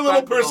trying Our to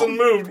little person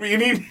moved. We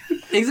need...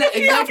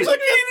 Exactly.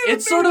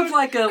 It's sort of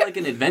like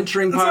an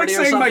adventuring party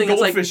or something. It's like saying my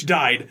goldfish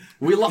died.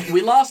 We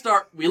lost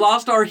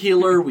our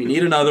healer. We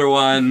need another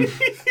one.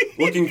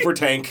 Looking for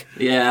tank.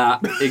 Yeah,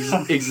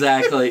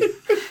 exactly.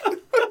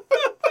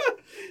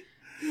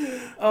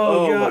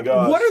 Oh God. My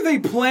gosh. What are they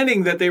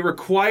planning that they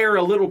require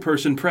a little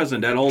person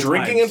present at all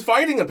Drinking times? and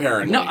fighting,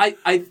 apparently. No,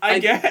 I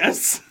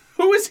guess.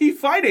 Who is he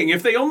fighting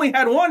if they only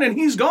had one and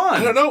he's gone?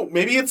 I don't know.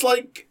 Maybe it's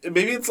like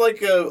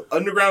a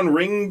underground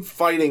ring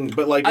fighting,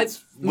 but like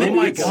it's oh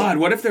my God!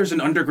 What if there's an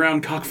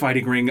underground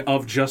cockfighting ring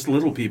of just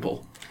little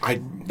people?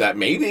 That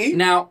maybe.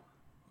 Now,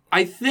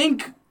 I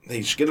think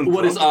They should get them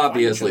what is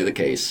obviously the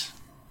case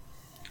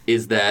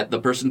is that the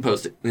person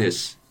posting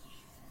this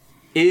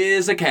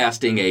is a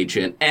casting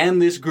agent,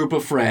 and this group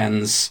of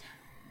friends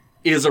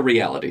is a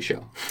reality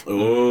show.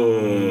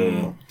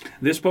 Oh.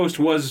 This post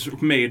was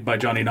made by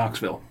Johnny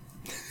Knoxville.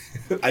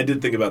 I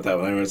did think about that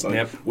when I was like,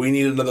 Yep. We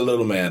need another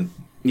little man.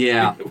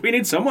 Yeah. We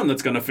need someone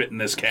that's going to fit in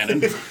this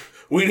canon.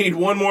 We need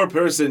one more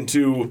person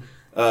to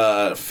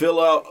fill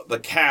out the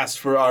cast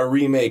for our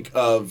remake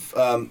of,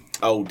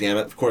 oh, damn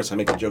it. Of course, I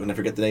make a joke and I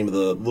forget the name of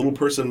the little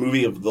person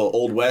movie of the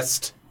Old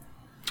West.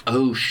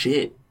 Oh,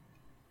 shit.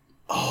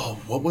 Oh,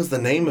 what was the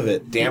name of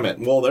it? Damn it.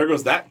 Well, there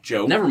goes that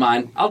joke. Never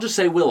mind. I'll just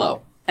say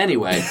Willow.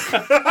 Anyway.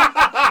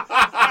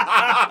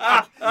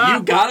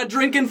 You gotta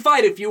drink and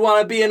fight if you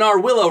want to be in our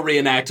Willow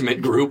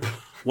reenactment group.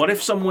 What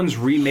if someone's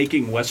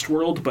remaking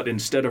Westworld, but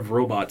instead of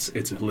robots,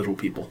 it's little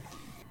people?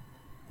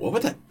 What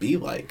would that be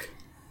like?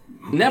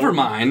 Never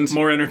mind.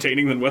 More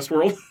entertaining than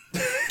Westworld?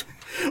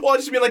 Well, I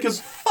just mean like,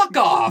 cause Fuck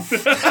off.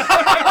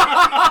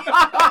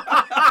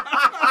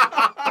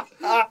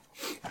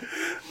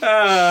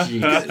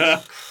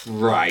 Jesus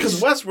Christ.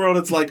 Because Westworld,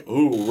 it's like,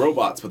 ooh,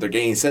 robots, but they're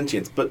gaining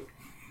sentience. But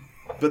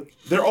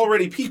they're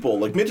already people.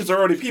 Like, midgets are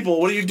already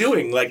people. What are you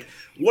doing? Like,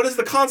 what is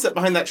the concept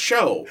behind that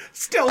show?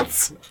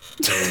 Stilts.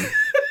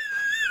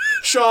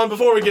 Sean,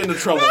 before we get into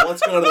trouble,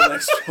 let's go to the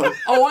next one.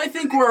 Oh, I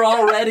think we're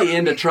already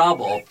into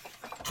trouble.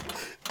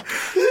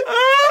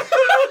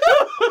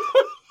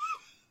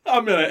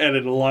 I'm going to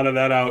edit a lot of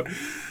that out.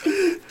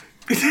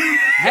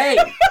 Hey!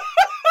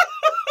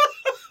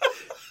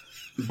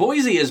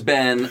 Boise has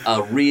been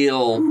a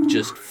real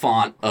just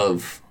font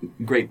of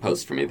great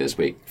posts for me this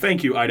week.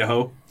 Thank you,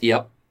 Idaho.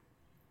 Yep.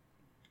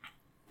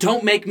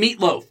 Don't make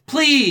meatloaf,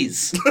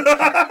 please!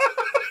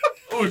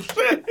 Oh,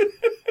 shit.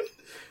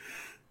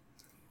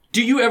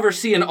 Do you ever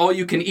see an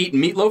all-you-can-eat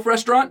meatloaf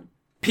restaurant?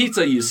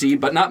 Pizza, you see,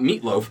 but not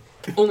meatloaf.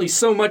 Only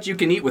so much you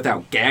can eat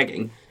without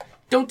gagging.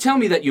 Don't tell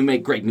me that you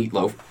make great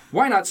meatloaf.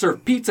 Why not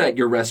serve pizza at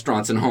your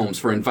restaurants and homes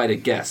for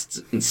invited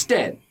guests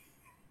instead?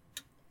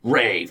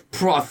 Rave,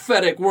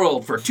 prophetic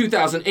world for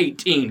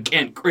 2018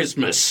 Kent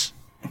Christmas.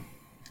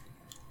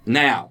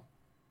 Now,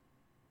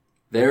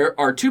 there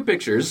are 2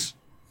 pictures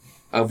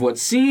of what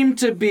seem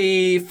to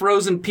be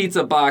frozen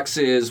pizza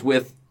boxes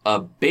with a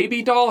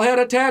baby doll head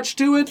attached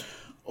to it.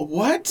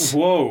 What?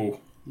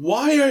 Whoa.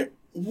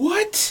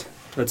 What?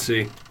 Let's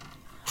see.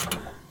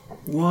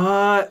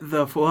 What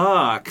the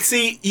fuck?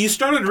 See, you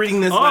started reading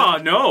this. Oh,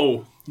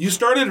 no. You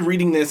started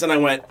reading this, and I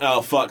went,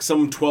 "Oh fuck!"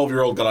 Some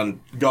 12-year-old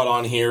got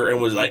on here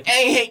and was like, "I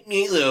hate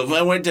meatloaf.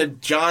 I went to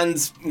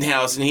John's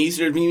house and he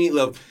served me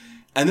meatloaf."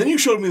 And then you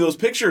showed me those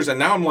pictures, and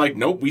now I'm like,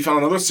 "Nope, we found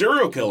another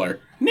serial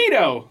killer."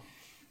 Neato.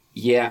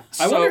 Yeah.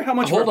 I wonder how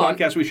much of our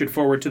podcast we should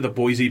forward to the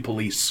Boise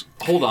police.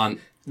 Hold on.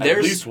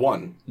 At least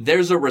one.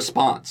 There's a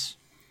response.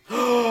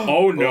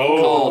 Oh no!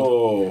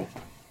 Called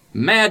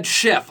Mad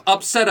Chef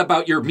upset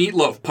about your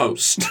meatloaf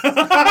post.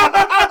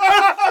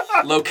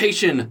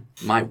 Location,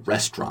 my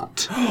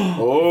restaurant.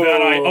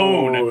 That I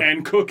own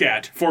and cook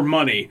at for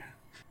money.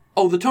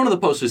 Oh, the tone of the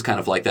post is kind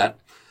of like that.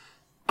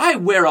 I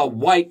wear a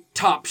white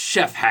top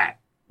chef hat.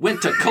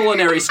 Went to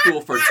culinary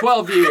school for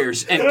 12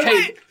 years and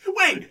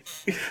Wait.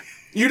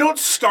 You don't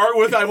start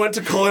with "I went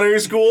to culinary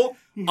school."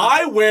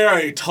 I wear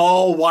a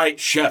tall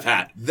white chef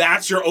hat.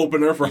 That's your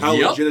opener for how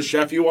legit a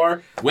chef you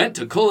are? Went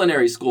to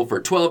culinary school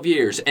for 12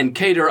 years and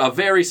cater a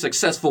very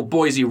successful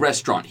Boise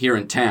restaurant here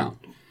in town.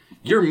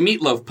 Your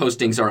meatloaf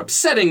postings are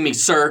upsetting me,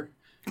 sir.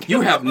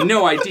 You have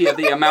no idea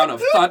the amount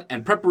of thought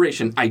and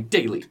preparation I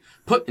daily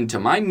put into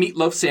my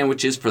meatloaf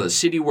sandwiches for the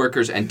city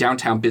workers and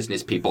downtown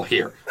business people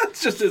here.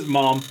 That's just his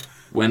mom.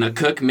 When a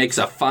cook makes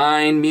a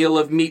fine meal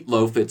of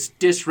meatloaf, it's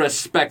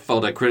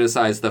disrespectful to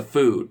criticize the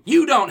food.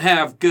 You don't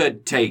have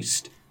good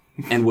taste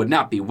and would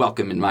not be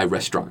welcome in my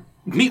restaurant.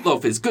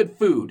 Meatloaf is good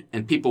food,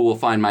 and people will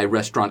find my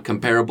restaurant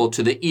comparable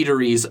to the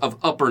eateries of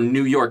Upper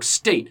New York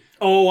State.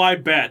 Oh, I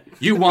bet.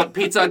 You want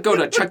pizza? Go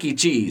to Chuck E.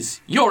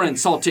 Cheese. You're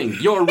insulting.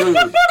 You're rude.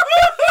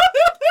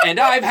 And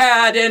I've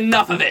had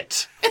enough of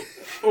it.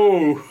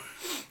 Oh.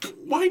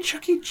 Why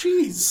Chuck E.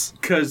 Cheese?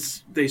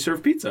 Because they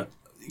serve pizza.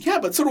 Yeah,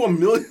 but so do a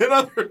million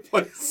other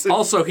places.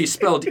 Also, he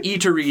spelled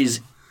eateries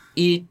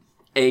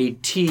E-A-T-E-R-Y-S.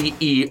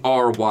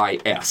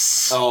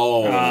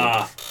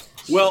 Oh.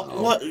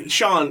 Well,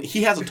 Sean,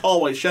 he has a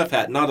tall white chef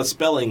hat, not a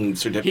spelling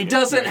certificate. He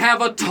doesn't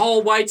have a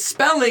tall white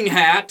spelling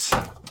hat.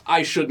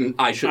 I shouldn't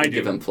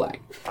give him flag.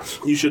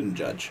 You shouldn't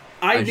judge.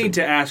 I need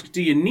to ask,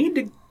 do you need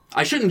to...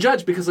 I shouldn't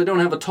judge because I don't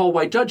have a tall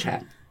white judge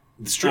hat.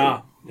 It's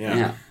true.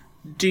 Yeah.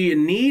 Do you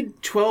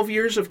need 12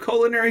 years of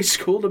culinary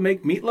school to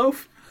make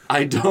meatloaf?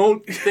 I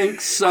don't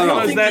think so.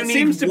 I think that you need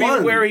seems to be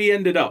one. where he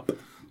ended up.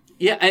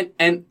 Yeah,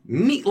 and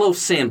meatloaf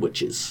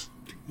sandwiches.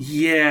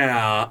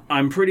 Yeah,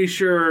 I'm pretty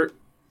sure...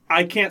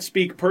 I can't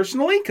speak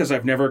personally because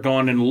I've never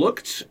gone and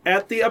looked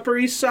at the Upper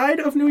East Side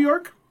of New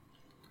York.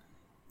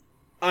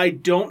 I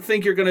don't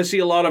think you're going to see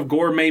a lot of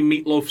gourmet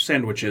meatloaf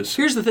sandwiches.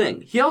 Here's the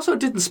thing. He also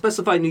didn't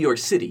specify New York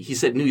City. He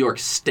said New York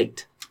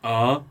State.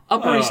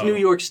 Upper East New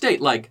York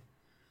State. Like,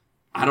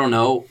 I don't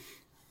know.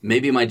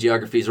 Maybe my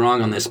geography's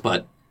wrong on this,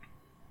 but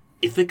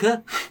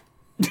Ithaca?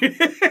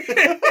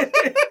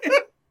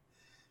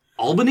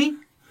 Albany?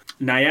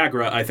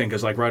 Niagara, I think,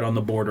 is like right on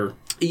the border.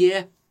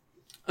 Yeah.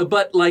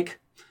 But like...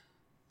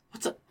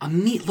 What's a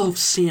meatloaf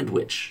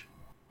sandwich?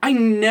 I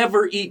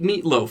never eat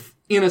meatloaf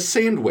in a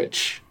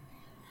sandwich.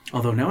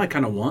 Although now I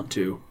kind of want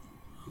to.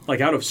 Like,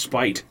 out of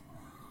spite.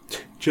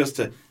 Just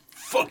to,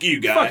 fuck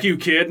you, guy. Fuck you,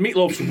 kid.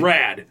 Meatloaf's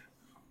rad.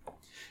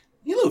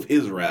 Meatloaf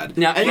is rad.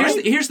 Now,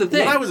 here's the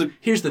thing. When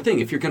Here's the thing.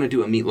 If you're going to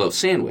do a meatloaf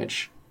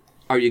sandwich,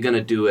 are you going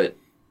to do it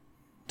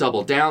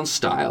double down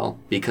style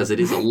because it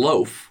is a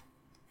loaf?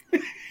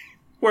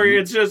 Where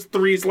it's just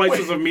 3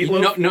 slices of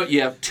meatloaf? No,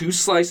 you have 2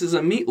 slices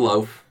of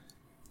meatloaf,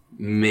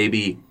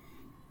 maybe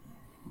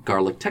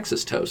garlic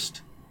Texas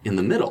toast in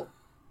the middle.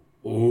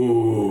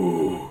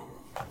 Ooh.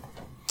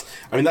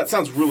 I mean, that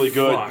sounds really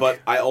good, but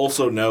I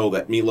also know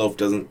that meatloaf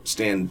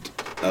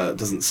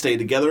doesn't stay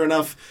together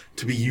enough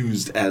to be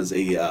used as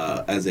a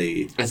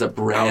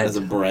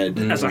bread.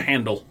 As a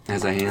handle.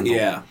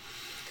 Yeah.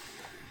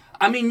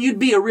 I mean, you'd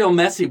be a real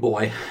messy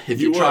boy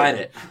if you tried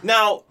it.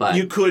 Now,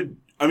 you could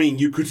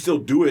still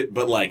do it,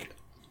 but like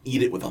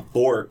eat it with a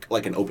fork,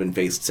 like an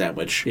open-faced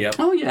sandwich. Yep.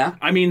 Oh, yeah.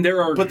 I mean,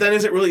 there are... But then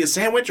is it really a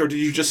sandwich, or did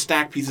you just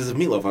stack pieces of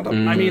meatloaf on top?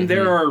 I mean,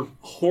 there are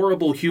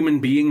horrible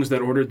human beings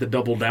that ordered the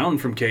Double Down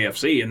from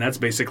KFC, and that's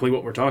basically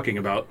what we're talking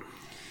about.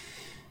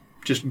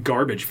 Just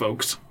garbage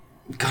folks.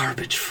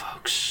 Garbage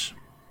folks.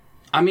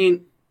 I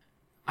mean,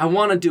 I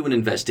want to do an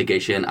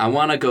investigation. I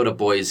want to go to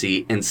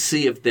Boise and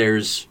see if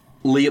there's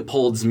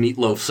Leopold's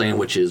meatloaf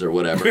sandwiches or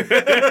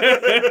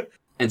whatever.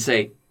 And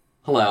say,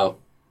 hello.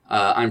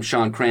 I'm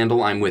Sean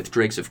Crandall. I'm with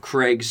Drakes of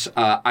Craigs.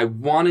 I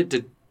wanted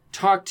to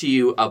talk to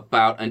you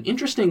about an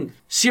interesting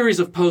series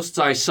of posts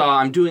I saw.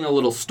 I'm doing a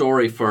little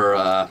story for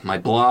my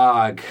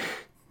blog.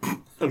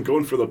 I'm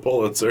going for the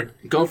Pulitzer.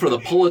 Going for the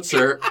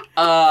Pulitzer.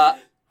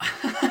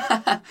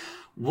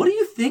 What do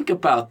you think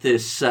about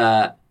this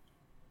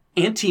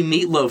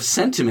anti-meatloaf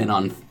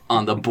sentiment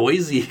on the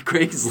Boise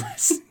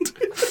Craigslist?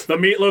 The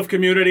meatloaf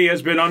community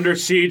has been under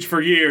siege for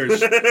years.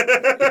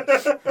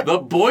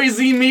 The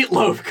Boise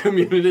meatloaf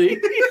community.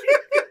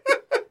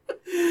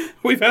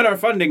 We've had our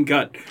funding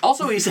cut.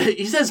 Also, he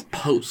says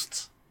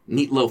posts.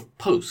 Meatloaf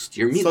post.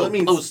 Your meatloaf So that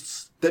means,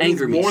 posts that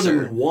anger means me, more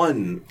sir. than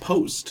one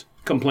post.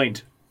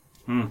 Complaint.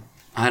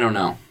 I don't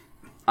know.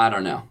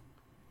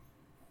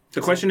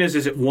 The question is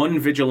it one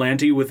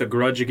vigilante with a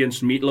grudge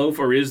against Meatloaf,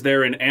 or is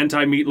there an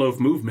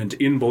anti-Meatloaf movement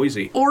in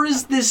Boise? Or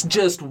is this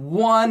just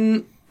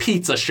one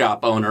pizza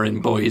shop owner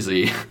in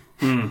Boise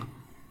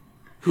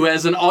who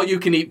has an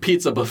all-you-can-eat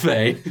pizza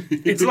buffet?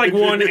 It's like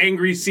one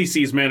angry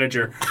CC's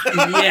manager.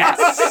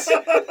 Yes!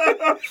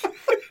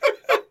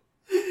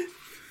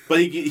 But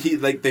he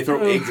like they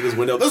throw eggs at his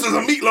window. This is a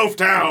meatloaf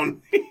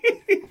town.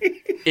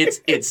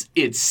 It's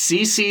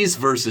CC's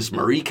versus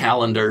Marie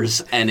Callender's,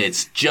 and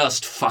it's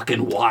just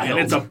fucking wild. And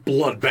it's a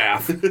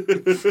bloodbath.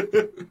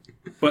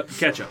 But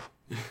ketchup.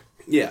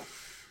 Yeah.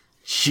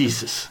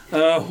 Jesus.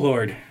 Oh,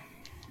 Lord.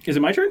 Is it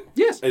my turn?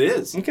 Yes. It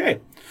is. Okay.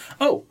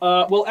 Oh,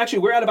 well, actually,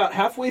 we're at about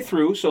halfway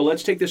through, so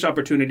let's take this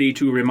opportunity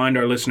to remind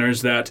our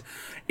listeners that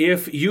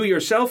if you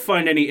yourself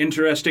find any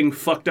interesting,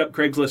 fucked up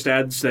Craigslist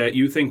ads that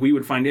you think we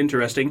would find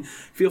interesting,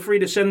 feel free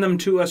to send them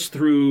to us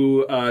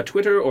through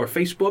Twitter or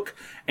Facebook,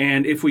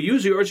 and if we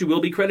use yours, you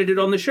will be credited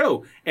on the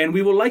show, and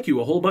we will like you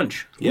a whole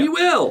bunch. We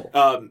will.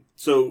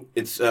 So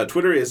it's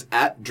Twitter is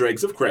at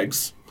Dregs of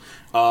Craigs,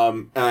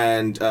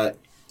 and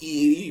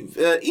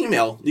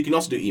email. You can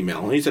also do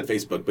email. You said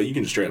Facebook, but you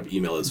can just straight up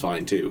email is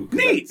fine too.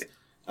 Neat.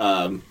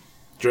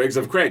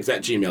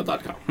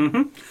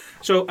 dregsofcraigs@gmail.com.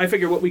 So I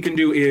figure what we can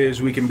do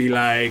is we can be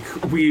like,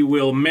 we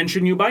will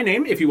mention you by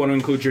name if you want to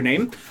include your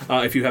name,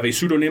 if you have a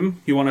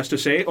pseudonym you want us to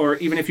say, or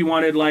even if you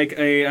wanted like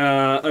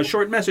a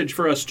short message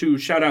for us to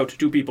shout out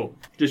to people.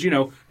 Just,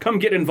 come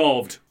get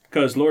involved,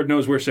 because Lord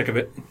knows we're sick of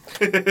it.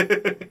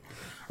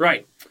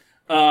 Right.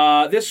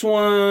 This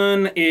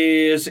one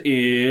is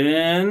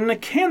in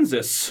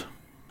Kansas.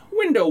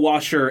 Window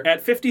washer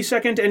at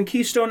 52nd and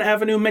Keystone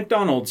Avenue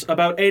McDonald's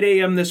about 8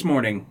 a.m. this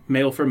morning.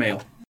 Mail for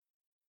mail.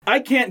 I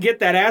can't get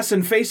that ass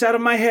and face out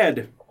of my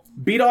head.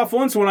 Beat off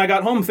once when I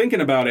got home thinking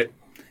about it.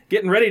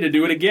 Getting ready to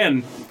do it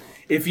again.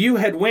 If you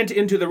had went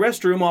into the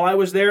restroom while I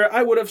was there,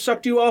 I would have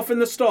sucked you off in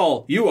the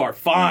stall. You are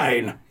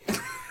fine.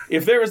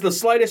 If there is the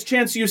slightest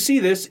chance you see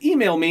this,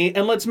 email me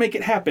and let's make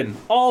it happen.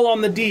 All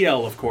on the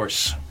DL, of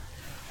course.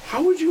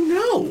 How would you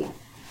know?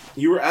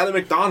 You were at a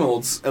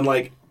McDonald's and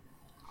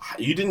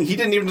he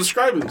didn't even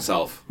describe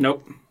himself.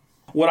 Nope.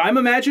 What I'm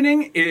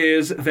imagining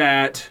is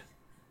that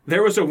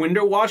there was a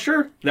window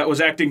washer that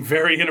was acting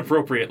very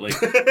inappropriately.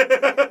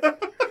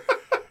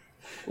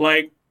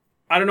 I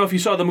don't know if you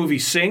saw the movie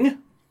Sing.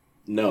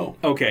 No.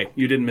 Okay,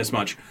 you didn't miss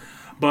much.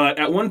 But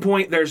at one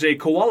point, there's a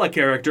koala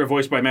character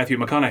voiced by Matthew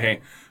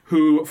McConaughey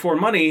who, for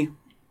money,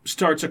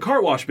 starts a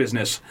car wash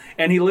business.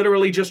 And he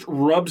literally just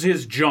rubs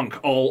his junk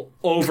all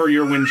over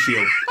your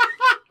windshield.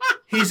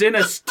 He's in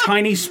a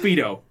tiny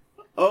Speedo.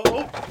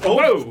 Oh.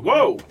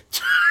 Whoa.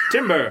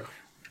 Timber.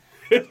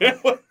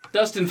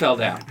 Dustin fell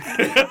down.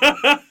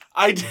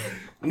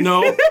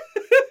 No.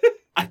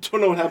 I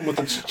don't know what happened with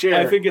the chair.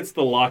 I think it's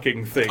the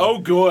locking thing. Oh,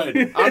 good.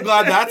 I'm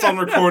glad that's on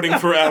recording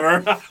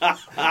forever.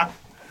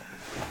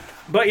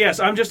 But yes,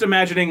 I'm just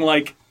imagining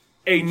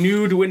a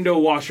nude window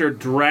washer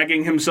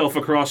dragging himself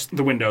across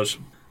the windows.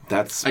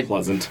 That's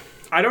pleasant.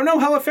 I don't know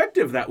how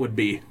effective that would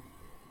be.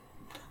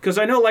 Because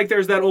I know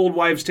there's that old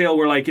wives' tale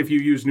where if you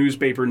use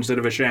newspaper instead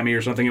of a chamois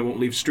or something, it won't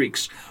leave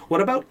streaks.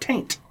 What about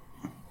taint?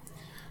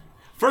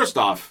 First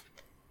off,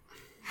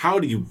 how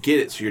do you get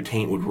it so your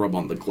taint would rub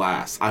on the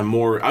glass?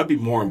 I'd be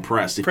more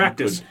impressed if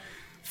Practice. you could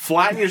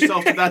flatten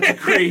yourself to that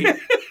degree.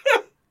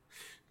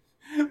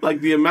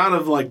 The amount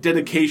of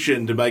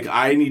dedication to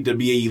I need to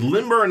be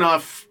limber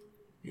enough.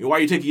 Why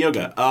are you taking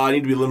yoga? I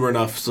need to be limber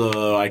enough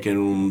so I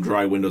can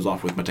dry windows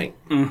off with my taint.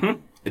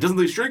 Mm-hmm. It doesn't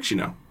leave streaks,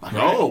 Right.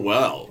 Oh,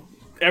 well.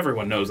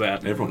 Everyone knows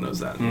that. Everyone knows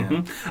that. Mm-hmm.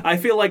 Yeah. I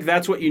feel like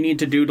that's what you need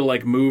to do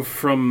to move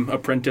from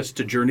apprentice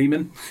to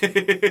journeyman.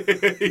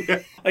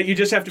 Yeah. You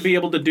just have to be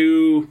able to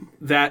do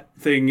that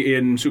thing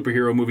in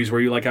superhero movies where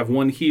you have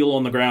one heel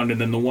on the ground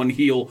and then the one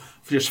heel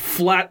just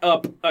flat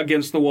up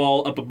against the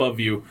wall up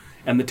above you,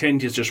 and the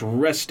tent is just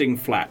resting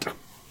flat.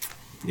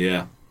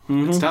 Yeah.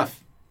 Mm-hmm. It's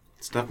tough.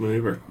 It's a tough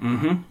maneuver.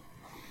 Mm-hmm.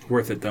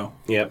 Worth it though.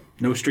 Yep.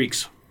 No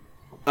streaks.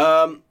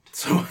 So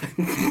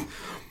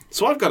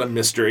I've got a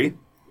mystery.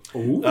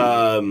 Ooh.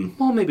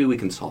 Well, maybe we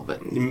can solve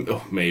it.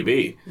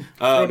 Maybe.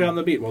 Throw down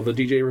the beat while the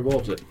DJ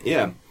revolves it.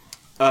 Yeah.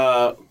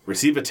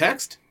 Receive a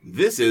text.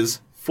 This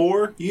is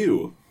for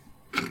you.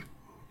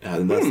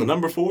 And that's the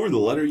number 4, the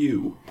letter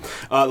U.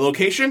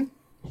 Location?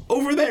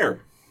 Over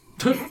there.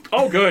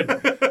 Oh, good.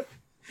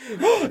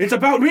 It's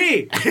about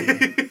me.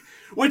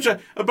 Which,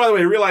 by the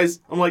way, I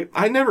realized,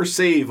 I never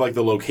save,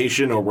 the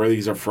location or where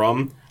these are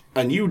from.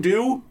 And you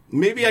do?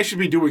 Maybe I should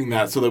be doing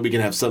that so that we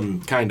can have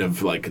some kind of,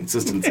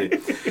 consistency.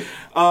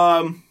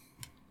 So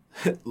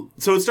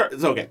it's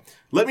okay.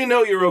 Let me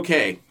know you're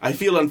okay. I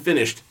feel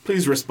unfinished.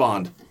 Please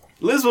respond.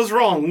 Liz was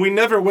wrong. We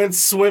never went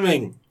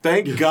swimming.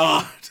 Thank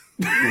God.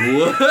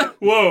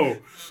 Whoa.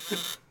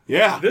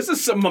 Yeah. This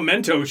is some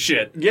Memento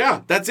shit.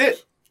 Yeah, that's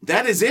it.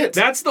 That is it.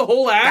 That's the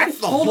whole act? That's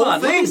the Hold whole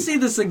on, thing. let me see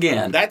this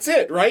again. That's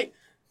it, right?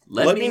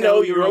 Let me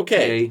know you're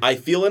okay. I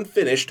feel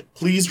unfinished.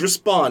 Please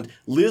respond.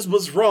 Liz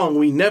was wrong.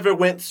 We never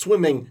went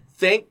swimming.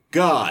 Thank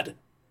God.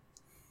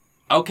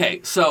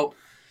 Okay, so...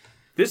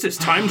 This is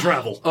time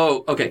travel.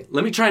 Oh, okay.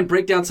 Let me try and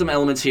break down some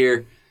elements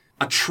here.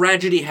 A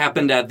tragedy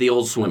happened at the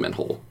old swimming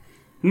hole.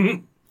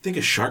 Think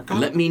a shark got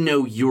Let me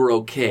know you're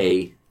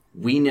okay.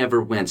 We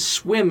never went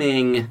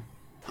swimming.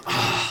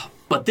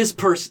 But this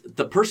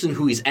the person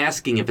who he's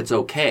asking if it's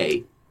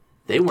okay,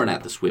 they weren't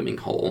at the swimming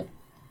hole.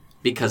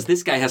 Because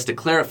this guy has to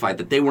clarify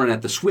that they weren't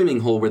at the swimming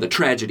hole where the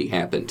tragedy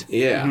happened.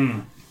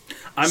 Yeah.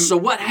 So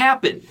what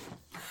happened?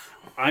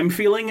 I'm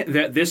feeling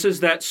that this is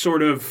that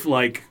sort of,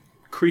 like,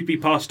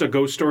 creepypasta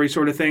ghost story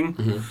sort of thing,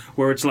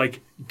 where it's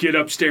like, get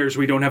upstairs,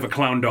 we don't have a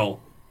clown doll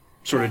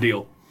sort of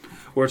deal.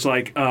 Where it's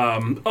like,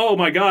 oh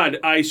my God,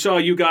 I saw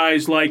you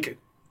guys, like,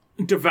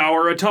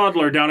 devour a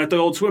toddler down at the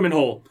old swimming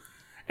hole.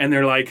 And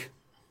they're like,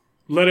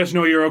 let us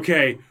know you're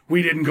okay.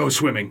 We didn't go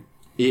swimming.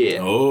 Yeah.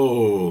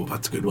 Oh,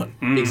 that's a good one.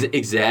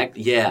 Exact.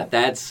 Yeah,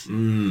 that's...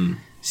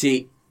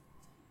 See,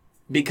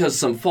 because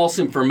some false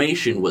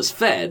information was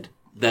fed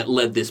that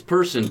led this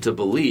person to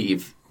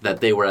believe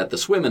that they were at the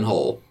swimming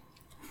hole.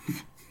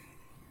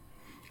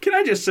 Can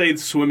I just say the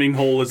swimming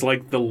hole is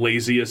like the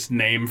laziest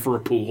name for a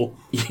pool?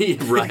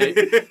 Right?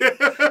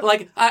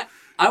 Like,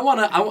 I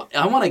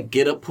want to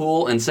get a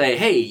pool and say,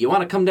 hey, you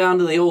want to come down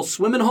to the old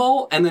swimming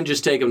hole? And then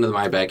just take them to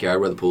my backyard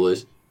where the pool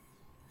is.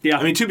 Yeah.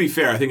 I mean, to be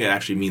fair, I think it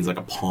actually means like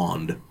a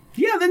pond.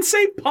 Yeah, then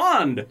say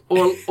pond.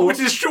 Or Which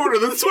is shorter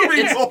than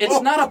swimming hole.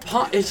 it's not a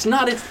pond.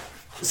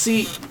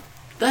 See,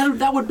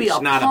 that would be a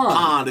pond. It's not a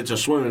pond, it's a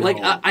swimming Like,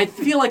 hole. I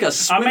feel like a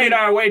swimming... I made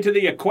our way to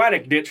the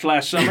aquatic ditch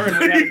last summer and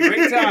we had a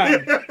great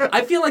time.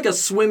 I feel like a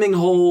swimming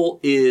hole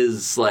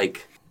is,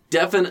 like,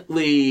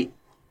 definitely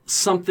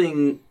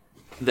something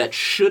that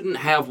shouldn't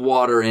have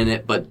water in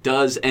it, but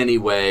does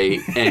anyway,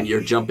 and you're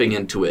jumping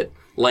into it.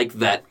 Like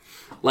that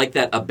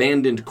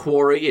abandoned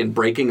quarry in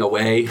Breaking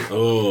Away.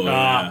 Oh,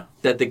 yeah.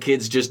 That the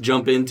kids just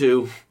jump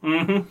into.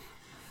 Mm-hmm.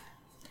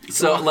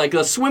 So, like,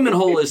 a swimming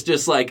hole is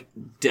just, like,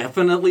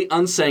 definitely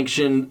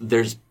unsanctioned.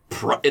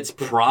 It's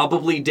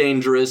probably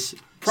dangerous.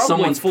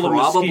 Someone's full of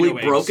probably mosquito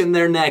eggs. broken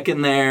their neck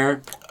in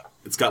there.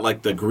 It's got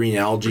like the green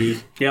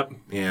algae. Yep.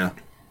 Yeah.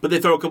 But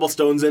they throw a couple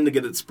stones in to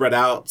get it spread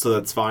out, so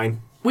that's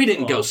fine. We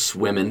didn't go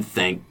swimming,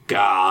 thank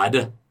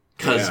God.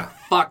 Because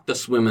fuck the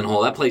swimming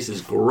hole. That place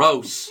is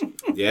gross.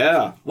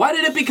 Yeah. Why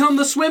did it become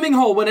the swimming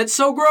hole when it's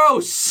so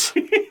gross?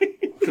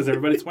 Because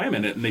everybody swam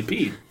in it and they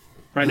peed.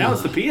 Right now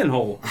it's the peeing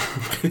hole.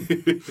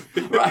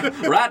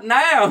 Right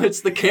now,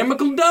 it's the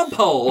chemical dump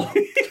hole.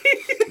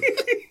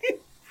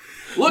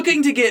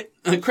 Looking to get...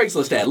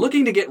 Craigslist ad.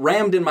 Looking to get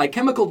rammed in my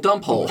chemical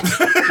dump hole.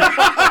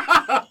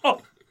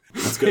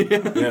 That's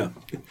good. Yeah.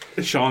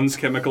 Sean's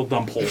chemical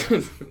dump hole.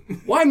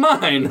 Why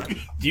mine?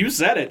 You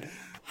said it.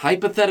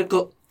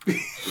 Hypothetical...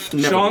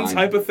 Never Sean's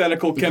mind.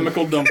 hypothetical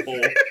chemical dump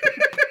hole.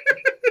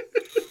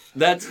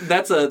 That's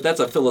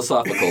a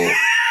philosophical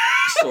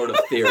sort of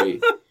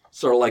theory.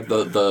 Sort of like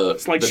the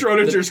It's like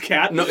Schrodinger's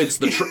cat. No, it's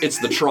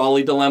the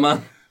trolley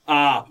dilemma.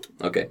 Ah.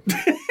 Okay.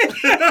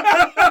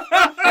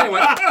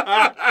 Anyway,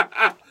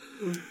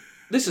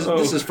 this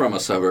is from a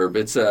suburb.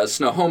 It's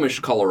Snohomish,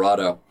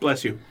 Colorado.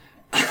 Bless you.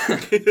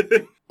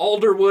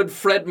 Alderwood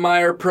Fred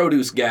Meyer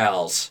produce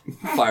gals.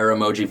 Fire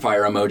emoji,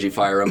 fire emoji,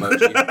 fire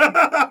emoji.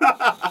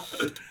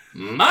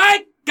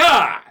 My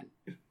God!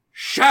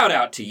 Shout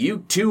out to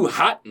you two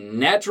hot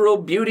natural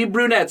beauty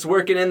brunettes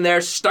working in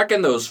there stuck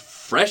in those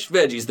fresh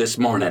veggies this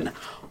morning.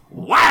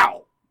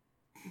 Wow!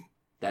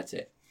 That's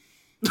it.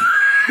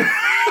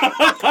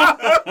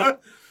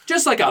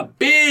 Just like a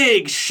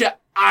big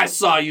I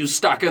saw you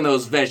stuck in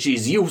those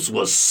veggies. You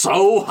was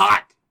so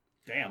hot.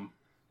 Damn.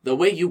 The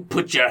way you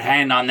put your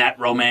hand on that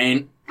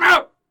romaine.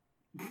 Ow!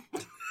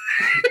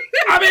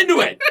 I'm into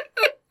it.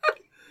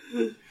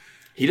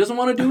 He doesn't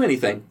want to do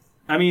anything.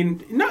 I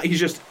mean, no, he's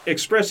just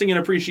expressing an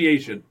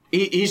appreciation.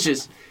 He's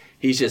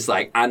just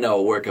like, I know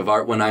a work of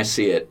art when I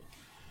see it.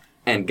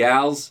 And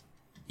gals,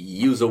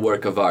 use a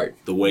work of art.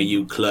 The way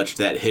you clutched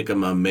that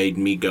jicama made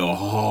me go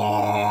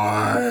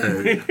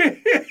hard.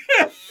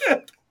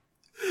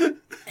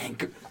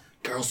 And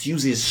girls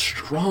use his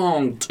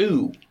strong,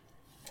 too.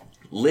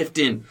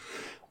 Lifting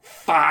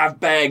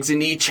 5 bags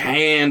in each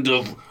hand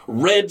of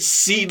red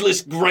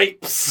seedless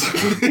grapes.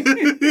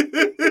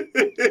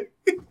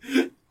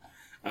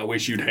 I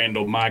wish you'd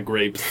handle my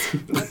grapes.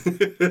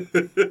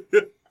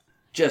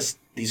 Just,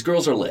 these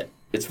girls are lit.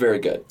 It's very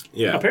good.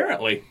 Yeah.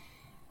 Apparently.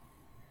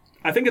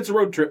 I think it's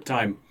road trip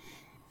time.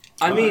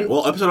 I mean...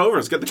 well, episode over.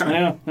 Let's get the car.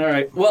 Yeah, all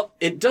right. Well,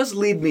 it does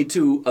lead me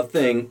to a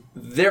thing.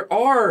 There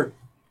are...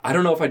 I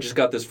don't know if I just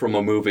got this from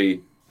a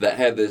movie that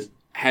had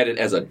it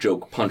as a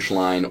joke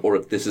punchline or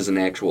if this is an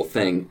actual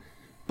thing,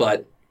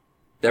 but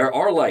there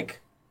are,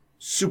 like,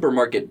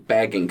 supermarket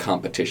bagging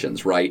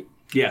competitions, right?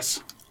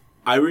 Yes.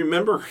 I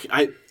remember...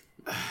 I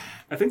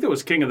think that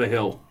was King of the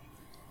Hill.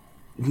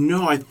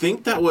 No, I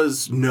think that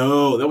was...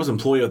 No, that was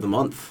Employee of the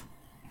Month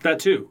That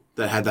too.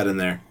 that had that in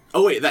there.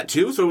 Oh, wait, that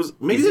too? So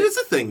maybe it is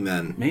a thing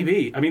then.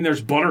 Maybe. I mean,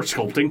 there's butter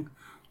sculpting.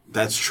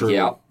 That's true.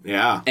 Yeah.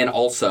 Yeah. And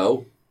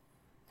also,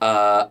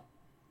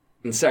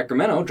 in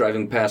Sacramento,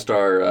 driving past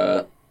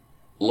our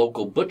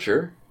local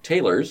butcher,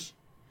 Taylor's,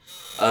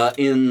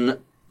 in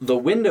the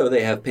window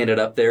they have painted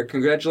up there,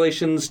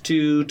 congratulations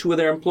to 2 of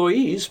their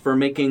employees for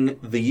making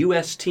the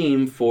U.S.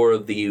 team for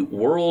the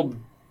World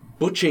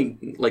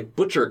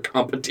Butcher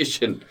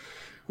competition,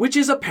 which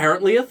is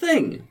apparently a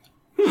thing.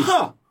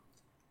 Huh.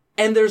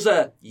 And there's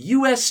a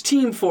U.S.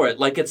 team for it,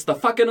 like it's the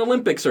fucking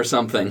Olympics or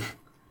something.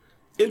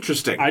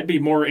 Interesting. I'd be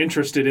more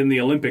interested in the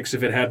Olympics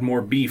if it had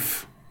more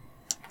beef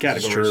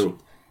categories. That's true.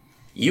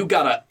 You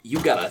gotta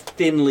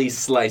thinly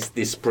slice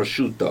this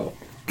prosciutto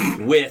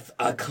with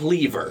a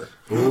cleaver.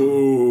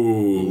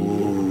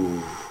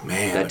 Ooh.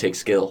 Man. That takes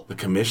skill. The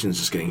commission's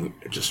just getting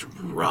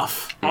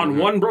rough. On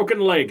one broken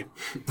leg.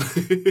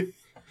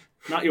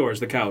 Not yours,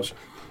 the cow's.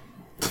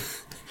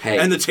 Hey,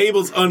 And the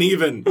table's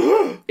uneven.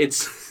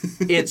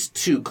 it's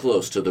too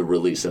close to the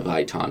release of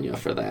I, Tonya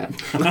for that.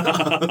 I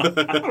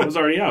thought it was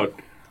already out.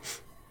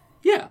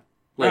 Yeah.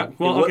 Like,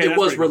 okay, it that's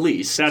was pretty good.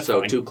 released, That's so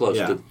fine. too close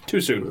Yeah. to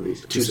Too soon.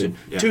 release. Too soon.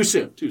 Yeah. Too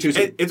soon.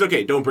 It's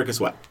okay. Don't break a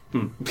sweat.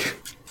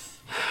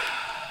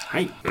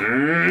 Hi.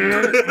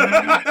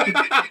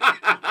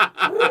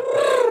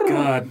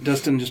 God,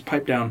 Dustin, just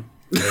pipe down.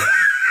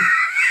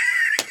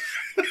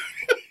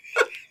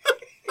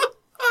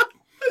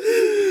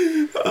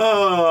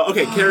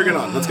 Okay, carrying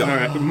on. Let's go. All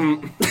right.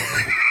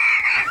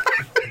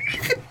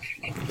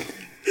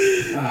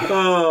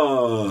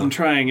 I'm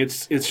trying.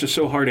 It's just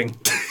so harding.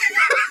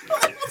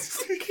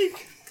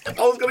 I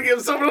was going to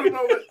give someone a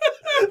moment.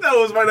 That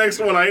was my next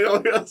one. I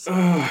know.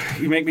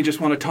 You make me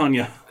just want a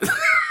Tanya.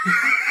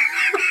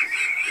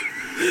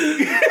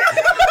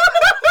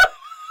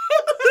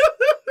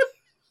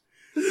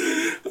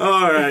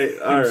 All right.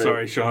 I'm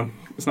sorry, Sean.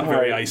 It's not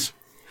very ice.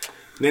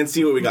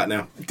 Nancy, what we got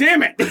now?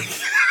 Damn it!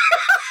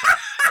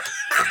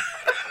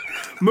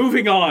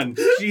 Moving on.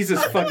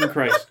 Jesus fucking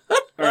Christ.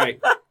 All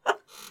right.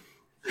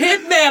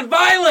 Hitman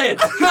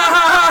violence!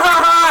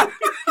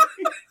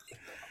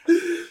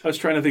 I was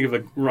trying to think of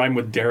a rhyme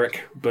with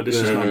Derek, but it's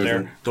just not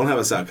there. Don't have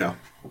a sow cow.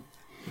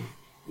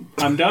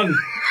 I'm done.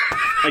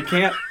 I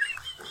can't.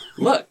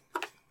 Look,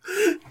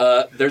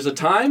 there's a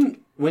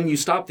time when you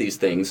stop these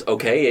things,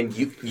 okay? And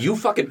you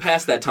fucking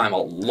passed that time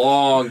a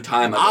long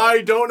time ago.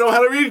 I don't know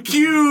how to read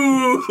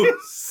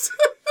cues.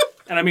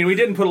 And I mean, we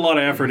didn't put a lot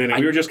of effort in it.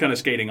 We were just kind of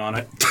skating on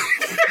it.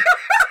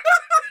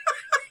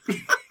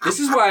 This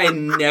is why I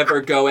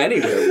never go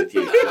anywhere with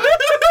you.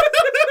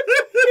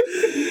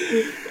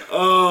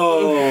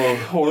 Oh,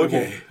 Horrible.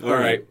 okay. All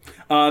right.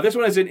 This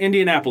one is in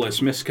Indianapolis,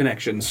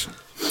 Misconnections.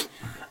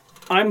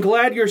 I'm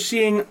glad you're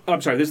seeing... Oh,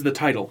 I'm sorry, this is the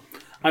title.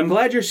 I'm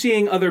glad you're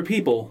seeing other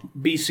people,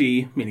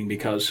 BC, meaning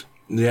because...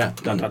 Yeah. ...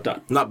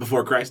 Not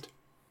before Christ.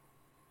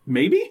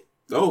 Maybe?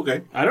 Oh,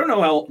 okay. I don't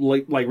know how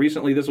like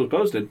recently this was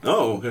posted.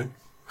 Oh, okay.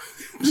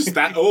 Just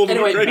that old.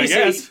 Anyway, one, right? I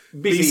guess.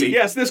 BC.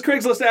 Yes, this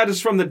Craigslist ad is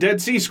from the Dead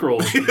Sea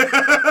Scrolls.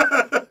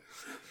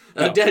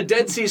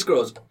 Dead Sea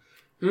Scrolls.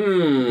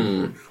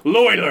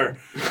 Loiler.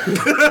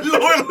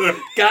 Loiler.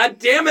 God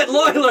damn it,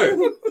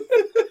 Loiler!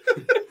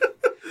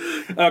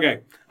 Okay.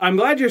 I'm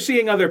glad you're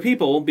seeing other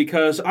people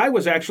because I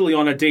was actually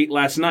on a date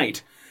last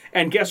night.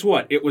 And guess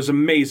what? It was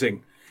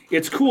amazing.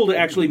 It's cool to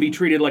actually be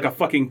treated like a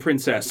fucking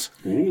princess.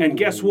 Ooh. And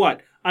guess what?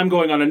 I'm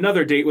going on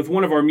another date with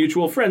one of our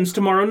mutual friends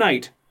tomorrow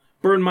night.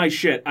 Burn my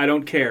shit. I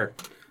don't care.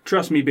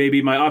 Trust me,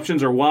 baby. My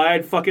options are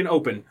wide fucking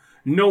open.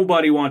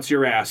 Nobody wants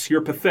your ass.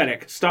 You're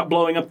pathetic. Stop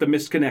blowing up the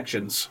missed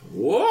connections.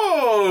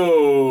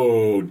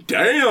 Whoa.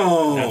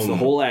 Damn. That's the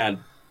whole ad.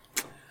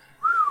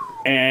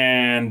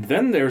 And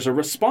then there's a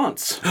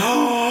response.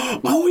 Oh,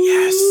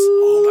 yes.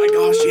 Oh, my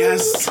gosh,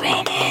 yes.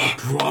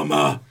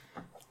 Drama.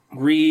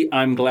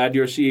 I'm glad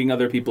you're seeing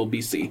other people,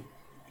 BC.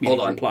 Hold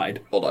on.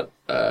 Replied. Hold on.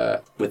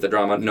 With the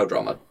drama, no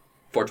drama.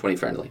 420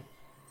 friendly.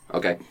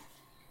 Okay.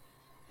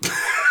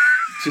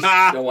 Just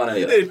don't want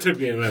any of that. It took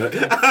me a minute.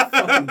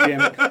 Fucking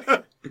damn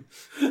it.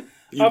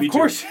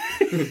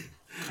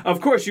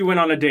 Of course you went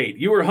on a date.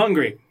 You were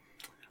hungry.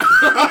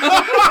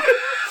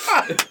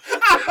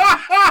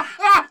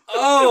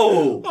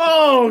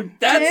 Oh,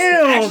 that's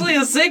actually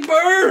a sick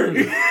burn.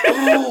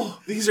 Oh,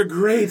 these are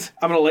great.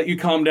 I'm going to let you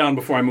calm down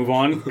before I move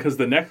on, because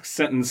the next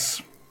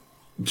sentence...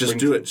 Just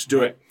do it. Just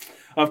do it.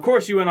 Of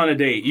course you went on a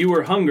date. You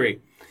were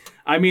hungry.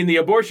 I mean, the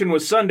abortion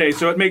was Sunday,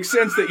 so it makes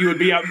sense that you would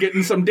be out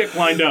getting some dick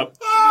lined up.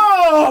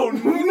 Oh,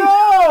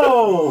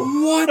 no!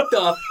 What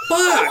the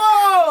fuck?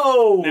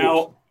 Whoa!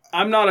 Now,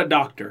 I'm not a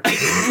doctor.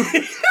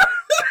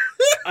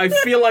 I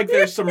feel like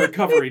there's some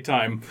recovery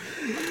time.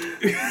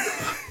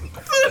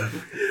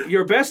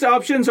 Your best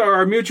options are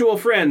our mutual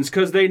friends,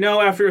 because they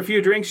know after a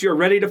few drinks you're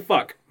ready to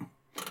fuck.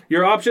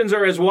 Your options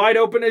are as wide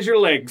open as your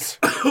legs.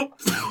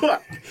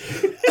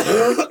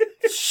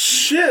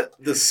 Shit,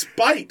 the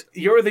spite.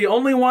 You're the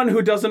only one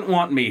who doesn't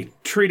want me,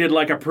 treated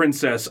like a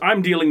princess.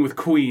 I'm dealing with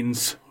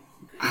queens.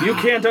 You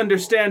can't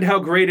understand how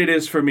great it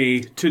is for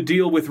me to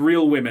deal with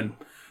real women,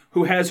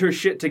 who has her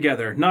shit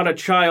together, not a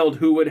child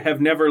who would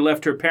have never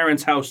left her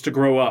parents' house to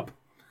grow up.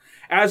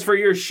 As for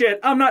your shit,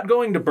 I'm not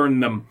going to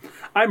burn them.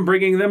 I'm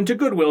bringing them to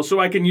Goodwill so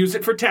I can use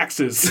it for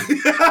taxes.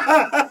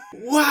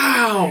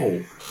 Wow!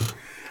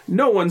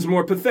 No one's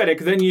more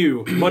pathetic than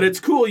you, but it's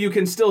cool you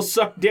can still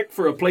suck dick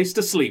for a place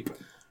to sleep.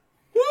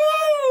 Woo!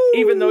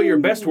 Even though your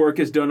best work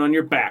is done on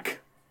your back.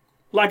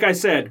 Like I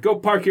said, go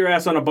park your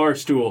ass on a bar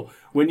stool.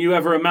 When you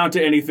ever amount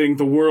to anything,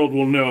 the world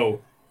will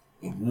know.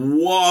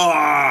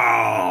 Wow!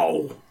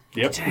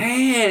 Yep.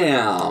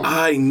 Damn.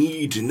 I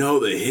need to know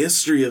the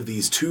history of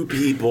these two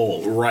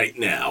people right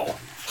now.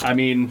 I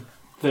mean,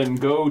 then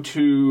go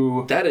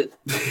to... That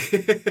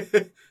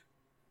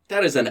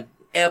is an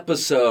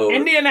episode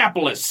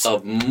Indianapolis.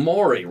 of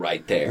Maury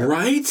right there.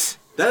 Right?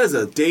 That is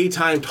a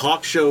daytime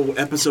talk show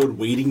episode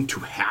waiting to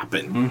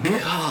happen.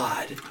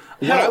 God.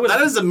 Hell,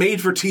 that is a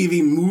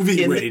made-for-TV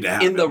movie ready to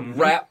happen.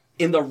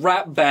 In the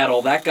rap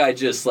battle, that guy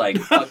just like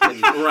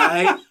fucking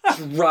right?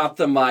 dropped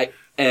the mic,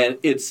 and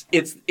it's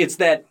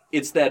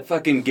that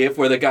fucking gif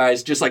where the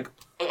guy's just like,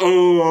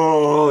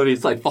 oh, and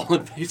he's like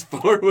falling face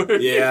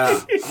forward.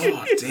 Yeah.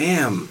 Oh,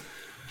 damn.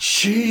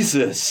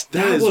 Jesus,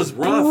 that is was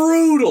rough.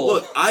 brutal.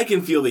 Look, I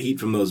can feel the heat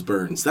from those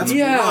burns. That's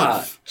yeah,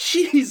 rough.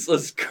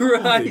 Jesus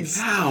Christ.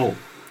 Wow.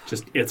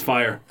 Just, it's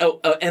fire.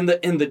 Oh, and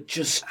the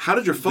just how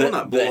did your phone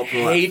not blow the up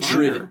from that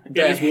hatred, fire?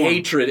 the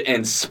hatred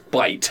and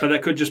spite But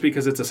that could just be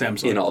because it's a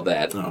Samsung. in all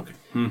that. Oh,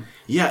 okay.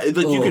 Yeah,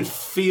 you can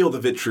feel the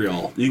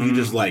vitriol. You can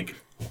just like,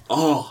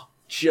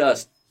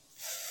 Just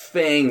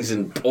fangs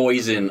and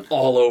poison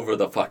all over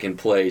the fucking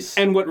place.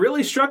 And what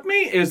really struck me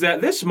is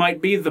that this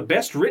might be the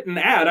best written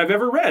ad I've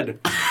ever read.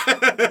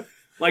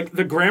 Like,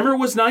 the grammar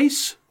was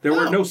nice. There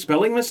were no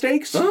spelling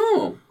mistakes.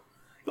 Oh.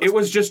 It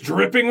was just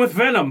dripping with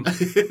venom.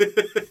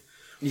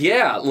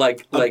 Yeah,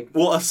 like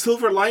well, a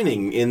silver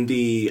lining in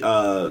the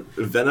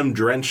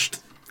venom-drenched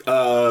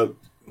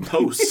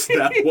post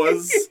that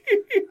was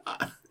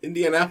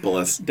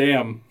Indianapolis.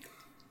 Damn.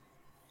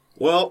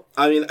 Well,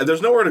 I mean,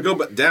 there's nowhere to go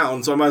but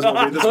down, so I might as well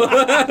read this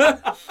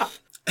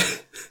one.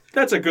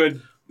 That's a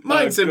good...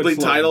 Mine simply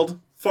good slogan. titled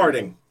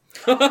Farting.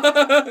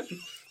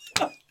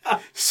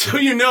 So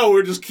you know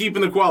we're just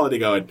keeping the quality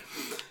going.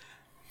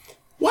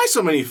 Why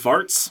so many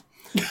farts?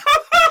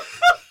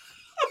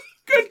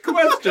 Good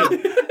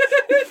question.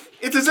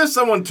 It's as if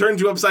someone turned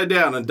you upside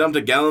down and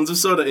dumped gallons of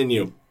soda in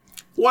you.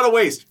 What a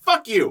waste.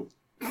 Fuck you.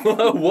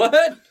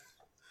 what?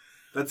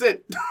 That's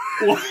it.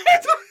 What?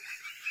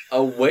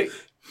 Oh wait.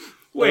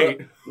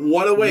 Wait.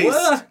 What a waste.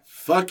 What?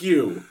 Fuck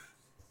you.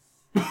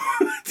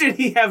 Did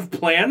he have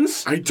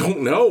plans? I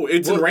don't know.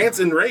 It's in rants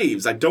and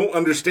raves. I don't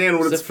understand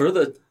what Is it's it for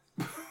the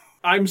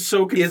I'm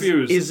so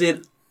confused.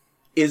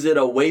 Is it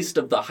a waste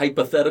of the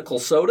hypothetical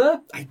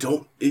soda? I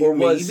don't... Or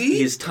was maybe?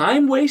 his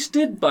time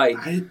wasted by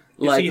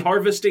Is he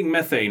harvesting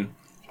methane?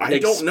 I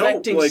don't know.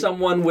 Expecting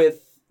someone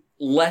with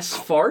less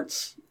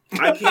farts?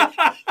 I can't...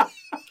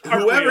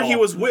 Whoever he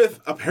was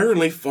with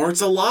apparently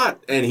farts a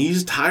lot, and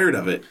he's tired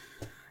of it.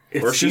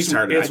 Or she's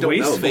tired of it. I don't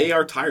know. They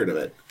are tired of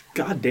it.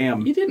 God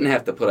damn. You didn't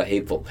have to put a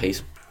hateful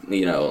paste,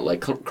 like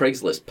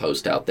Craigslist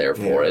post out there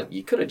for it.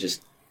 You could have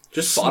just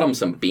bought him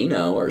some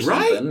Beano or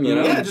something, you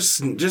know? Yeah,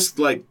 just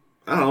like,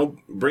 I don't know,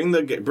 bring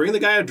the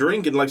guy a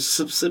drink and like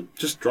sip,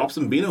 just drop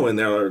some Beano in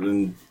there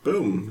and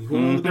boom, you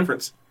know the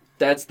difference.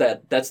 That's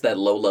that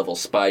low level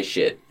spy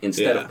shit.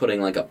 Instead of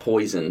putting like a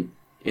poison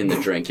in the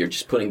drink, you're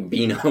just putting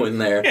Beano in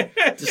there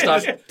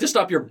to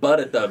stop your butt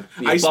at the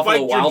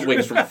Buffalo Wild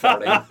Wings from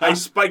farting. I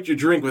spiked your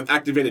drink with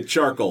activated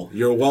charcoal.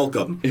 You're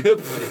welcome.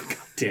 God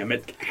damn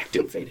it.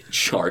 Activated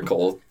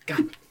charcoal.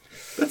 God.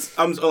 That's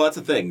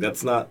a thing.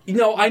 That's not.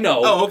 No, I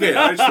know. Oh, okay.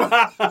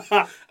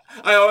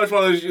 I always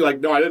want to like.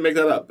 No, I didn't make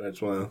that up. I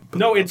just want to.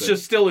 No, it's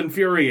just still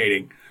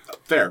infuriating.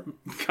 Fair.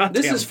 God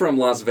This damn. is from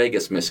Las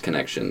Vegas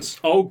Misconnections.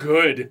 Oh,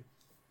 good.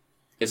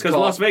 It's Because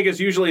called, Las Vegas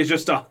usually is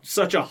just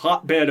such a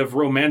hotbed of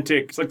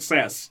romantic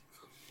success.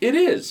 It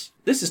is.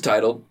 This is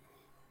titled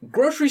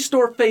Grocery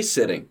Store Face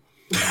Sitting.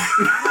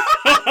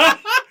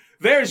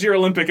 There's your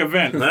Olympic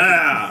event.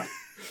 Ah.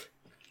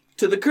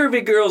 To the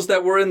curvy girls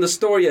that were in the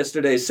store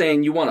yesterday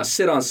saying you want to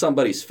sit on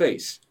somebody's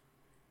face.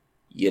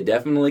 You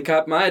definitely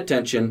caught my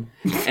attention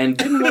and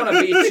didn't want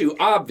to be too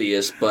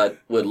obvious, but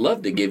would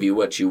love to give you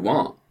what you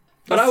want.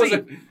 But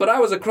I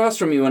was across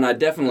from you and I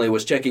definitely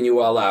was checking you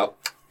all out.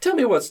 Tell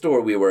me what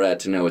store we were at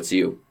to know it's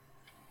you.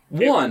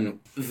 One,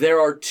 there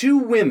are two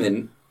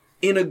women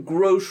in a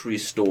grocery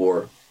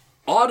store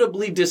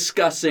audibly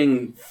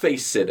discussing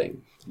face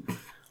sitting.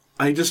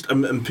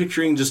 I'm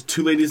picturing just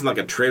two ladies in like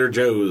a Trader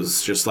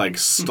Joe's, just like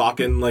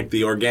stalking like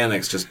the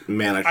organics. Just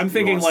man, I'm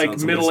thinking like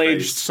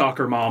middle-aged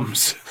soccer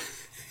moms.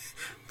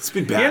 This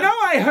would be bad. You know,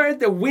 I heard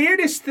the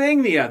weirdest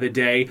thing the other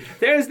day.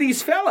 There's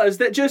these fellas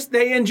that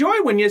they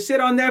enjoy when you sit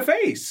on their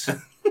face.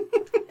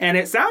 And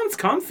it sounds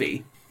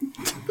comfy.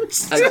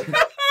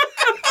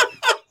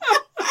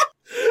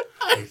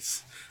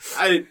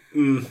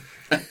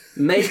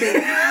 Maybe.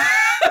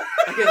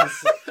 I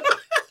guess.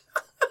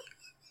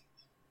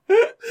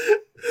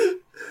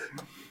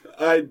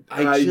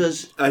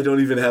 I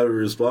don't even have a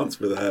response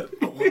for that.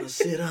 I want to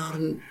sit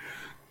on.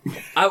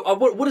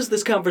 What is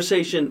this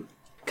conversation?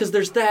 Because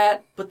there's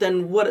that, but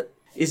then what?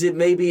 Is it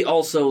maybe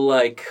also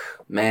like,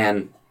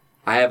 man,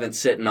 I haven't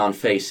sitting on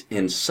face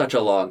in such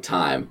a long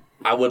time.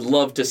 I would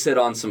love to sit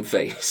on some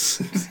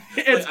face.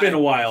 It's been a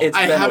while.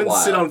 I haven't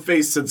sit on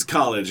face since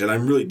college, and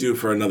I'm really due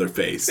for another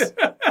face.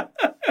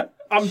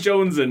 I'm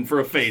jonesing for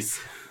a face.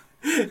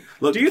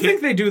 Look, do you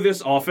think they do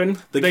this often?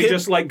 They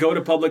just like go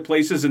to public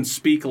places and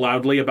speak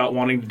loudly about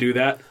wanting to do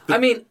that? I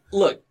mean,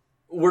 look,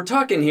 we're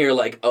talking here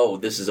like, oh,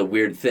 this is a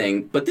weird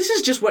thing, but this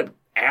is just what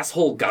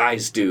asshole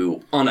guys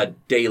do on a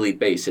daily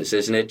basis,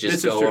 isn't it?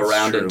 Just go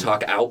around and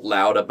talk out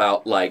loud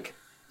about, like,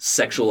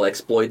 sexual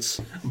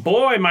exploits.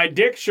 Boy, my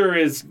dick sure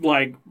is,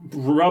 like,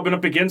 rubbing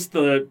up against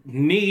the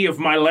knee of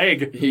my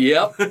leg.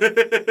 Yep.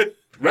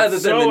 rather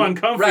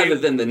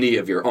than the knee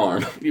of your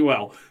arm.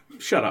 Well,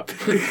 shut up.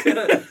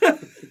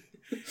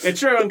 It's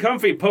sure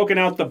uncomfy poking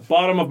out the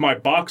bottom of my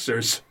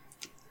boxers.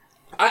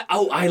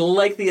 I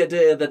like the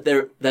idea that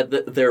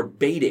they're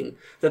baiting.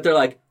 That they're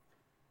like,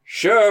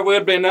 sure, it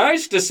would be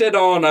nice to sit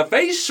on a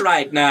face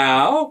right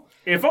now.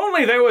 If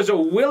only there was a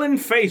willing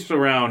face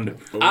around.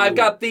 Ooh. I've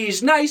got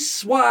these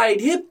nice wide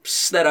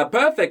hips that are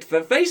perfect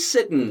for face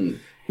sitting.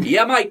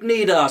 You might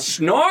need a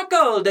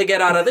snorkel to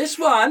get out of this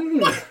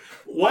one.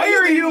 Why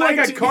are you like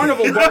a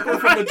carnival barker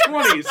from the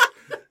 20s?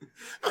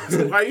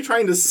 Why are you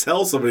trying to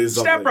sell somebody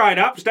something?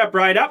 Step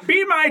right up,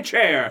 be my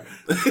chair.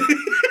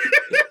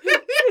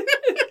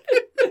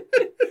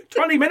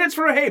 20 minutes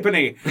for a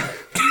halfpenny.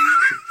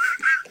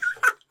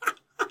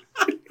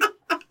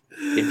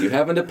 If you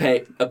haven't a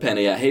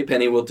penny, a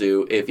halfpenny will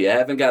do. If you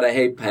haven't got a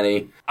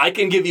halfpenny, I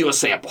can give you a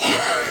sample.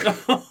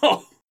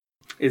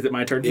 Is it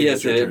my turn?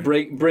 Yes,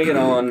 bring it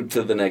on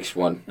to the next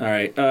one. All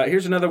right.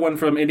 Here's another one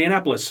from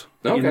Indianapolis.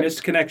 Okay. In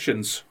Missed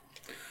Connections.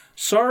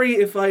 Sorry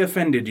if I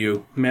offended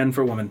you, man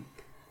for woman.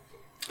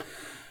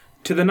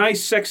 To the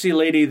nice, sexy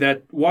lady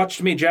that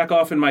watched me jack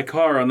off in my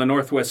car on the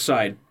northwest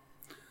side.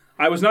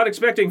 I was not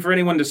expecting for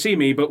anyone to see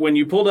me, but when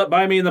you pulled up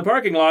by me in the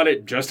parking lot,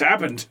 it just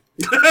happened.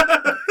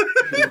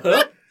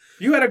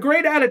 You had a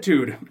great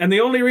attitude, and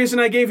the only reason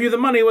I gave you the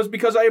money was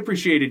because I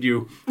appreciated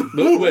you.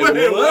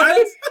 Wait,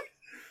 what?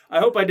 I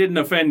hope I didn't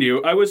offend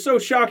you. I was so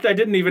shocked I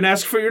didn't even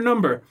ask for your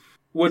number.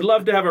 Would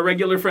love to have a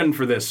regular friend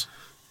for this.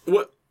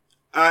 What?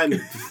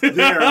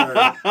 There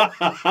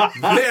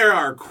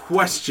are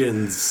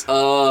questions.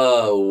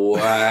 Oh,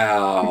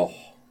 wow.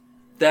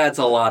 That's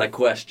a lot of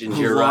questions,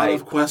 you're right. A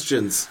lot of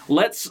questions.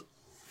 Let's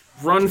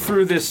run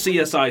through this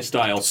CSI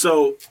style.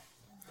 So,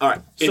 all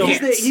right. So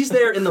he's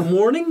there in the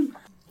morning?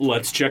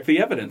 Let's check the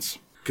evidence.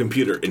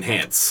 Computer,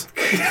 enhance.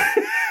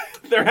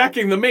 They're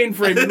hacking the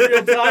mainframe in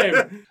real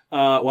time.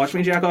 Watch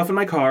me jack off in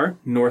my car,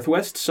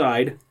 northwest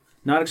side,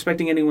 not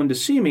expecting anyone to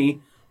see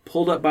me,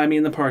 pulled up by me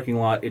in the parking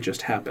lot. It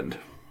just happened.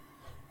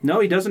 No,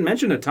 he doesn't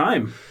mention a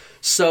time.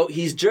 So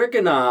he's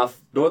jerking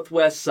off,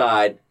 northwest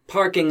side,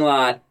 parking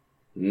lot,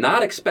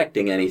 not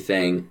expecting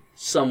anything.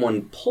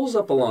 Someone pulls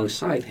up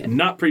alongside him.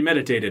 Not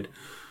premeditated.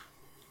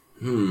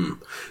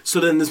 So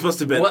then this must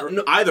have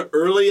been either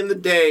early in the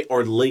day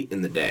or late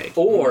in the day.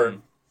 Or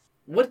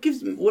what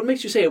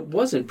makes you say it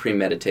wasn't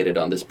premeditated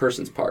on this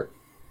person's part?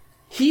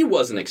 He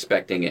wasn't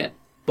expecting it,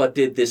 but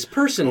did this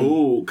person?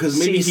 Oh, because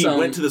maybe he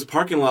went to this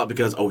parking lot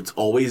because it's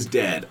always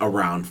dead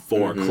around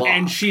 4 o'clock,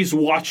 and she's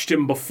watched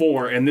him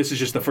before, and this is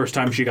just the first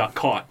time she got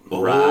caught.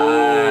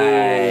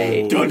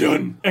 Right. Dun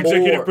dun.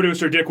 Executive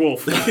producer Dick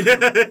Wolf.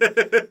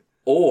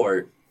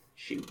 Or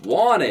she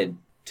wanted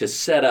to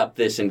set up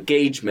this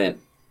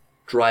engagement.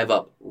 Drive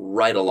up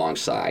right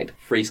alongside.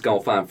 Freaks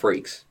gonna find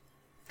freaks.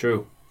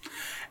 True.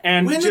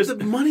 And when did the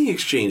money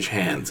exchange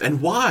hands,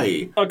 and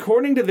why?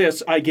 According to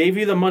this, I gave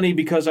you the money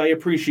because I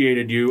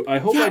appreciated you. I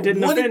hope I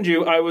didn't offend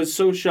you. I was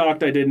so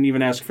shocked I didn't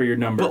even ask for your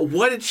number. But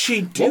what did she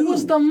do? What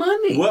was the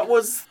money? What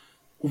was...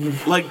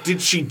 Like,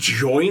 did she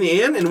join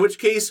in? In which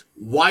case,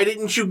 why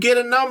didn't you get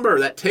a number?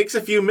 That takes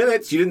a few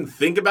minutes. You didn't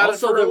think about it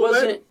for a little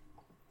bit?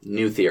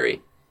 New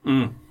theory.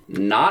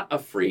 Not a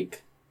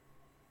freak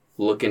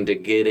looking to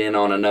get in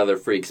on another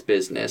freak's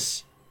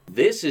business.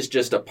 This is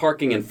just a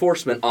parking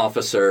enforcement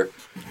officer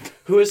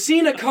who has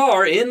seen a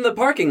car in the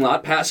parking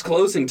lot past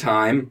closing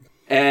time,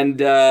 and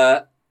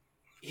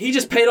he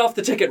just paid off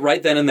the ticket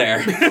right then and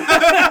there.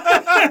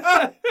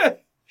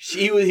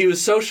 He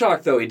was so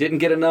shocked, though, he didn't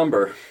get a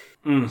number.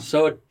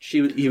 So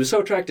he was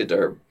so attracted to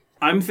her.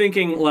 I'm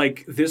thinking,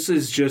 like, this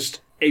is just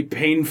a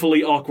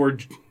painfully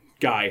awkward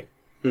guy.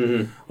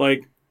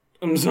 Like,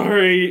 I'm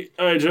sorry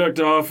I jerked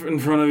off in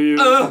front of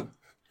you.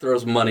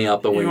 Throws money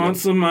out the window. You want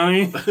some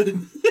money?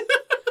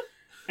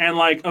 And,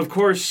 like, of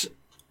course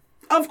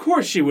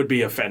she would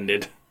be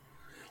offended.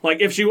 Like,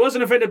 if she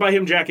wasn't offended by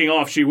him jacking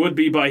off, she would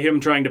be by him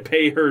trying to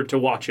pay her to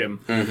watch him.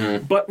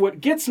 But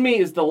what gets me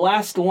is the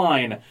last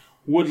line.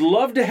 Would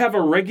love to have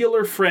a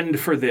regular friend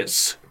for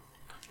this.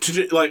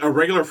 Like, a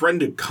regular friend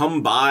to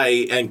come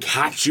by and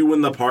catch you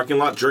in the parking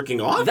lot jerking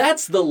off?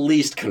 That's the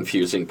least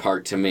confusing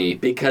part to me,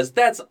 because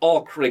that's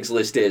all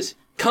Craigslist is.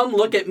 Come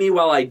look at me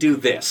while I do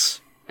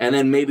this, and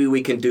then maybe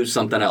we can do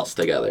something else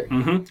together.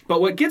 But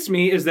what gets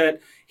me is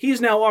that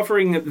he's now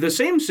offering the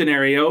same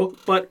scenario,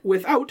 but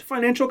without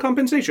financial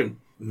compensation.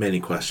 many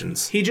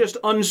questions. He just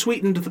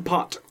unsweetened the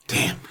pot.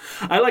 Damn.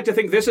 I like to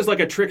think this is like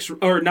a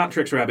not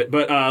Trix Rabbit,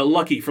 but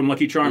Lucky from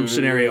Lucky Charms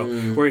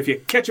scenario, where if you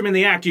catch him in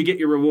the act, you get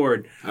your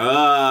reward.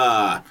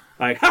 Ah.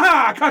 Like,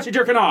 ha-ha, caught you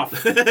jerking off.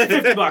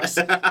 $50.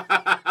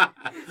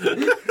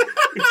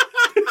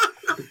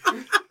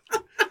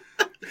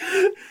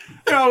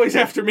 They're always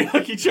after me,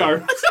 Lucky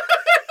Charms.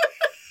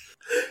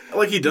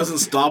 Like he doesn't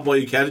stop while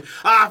you catch it.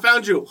 Ah, I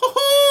found you.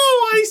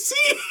 Oh, I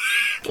see.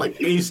 Like,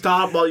 you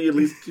stop while you at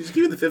least... Just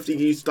give me the 50,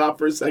 you stop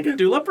for a second.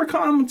 Do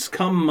leprechauns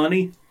come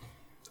money?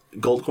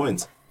 Gold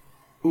coins.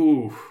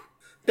 Ooh.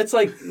 It's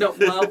like,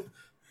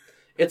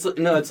 it's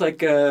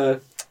like,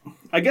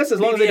 I guess as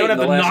long as they don't have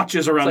the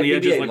notches around the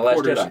edges like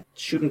quarters. Jedi.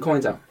 Shooting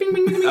coins out. Bing,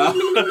 bing, bing,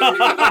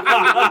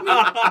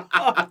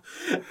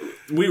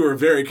 We were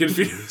very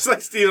confused.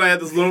 Like, Steve and I had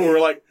this little, we were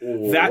like,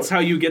 oh. That's how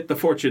you get the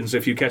fortunes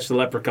if you catch the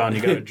leprechaun.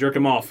 You gotta jerk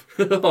him off.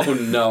 Oh,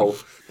 no.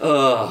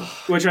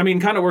 Which, I mean,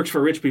 kind of works for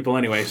rich people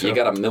anyway. So. You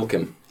gotta milk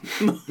him.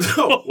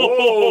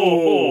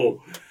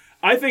 Whoa.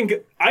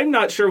 I'm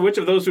not sure which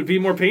of those would be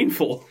more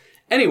painful.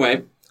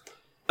 Anyway,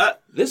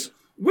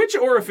 Which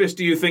orifice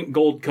do you think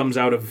gold comes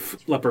out of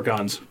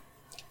leprechauns?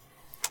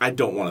 I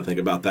don't want to think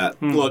about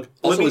that. Look.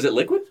 Also, is it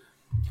liquid?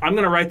 I'm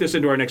going to write this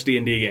into our next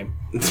D&D game.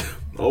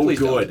 Oh, Please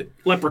good. Don't.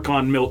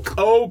 Leprechaun milk.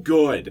 Oh,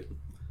 good.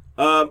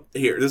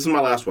 Here, this is my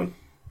last one.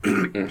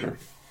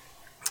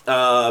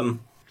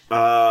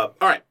 All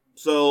right.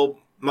 So,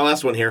 my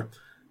last one here.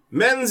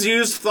 Men's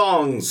used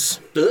thongs.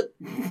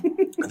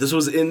 This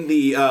was in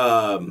the,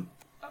 I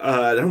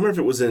don't remember if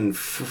it was in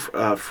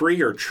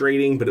free or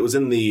trading, but it was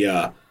in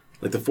the,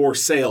 the for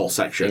sale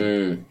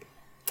section.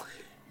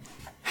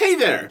 Hey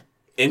there.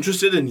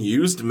 Interested in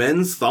used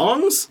men's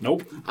thongs?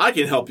 Nope. I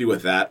can help you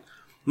with that.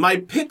 My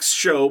pics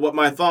show what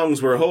my thongs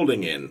were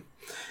holding in.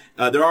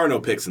 There are no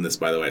pics in this,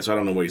 by the way, so I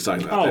don't know what he's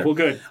talking about there. Well,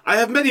 good. I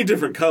have many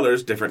different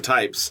colors, different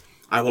types.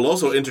 I will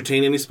also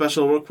entertain any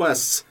special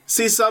requests.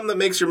 See some that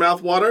makes your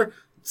mouth water?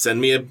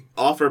 Send me an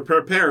offer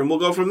per pair, and we'll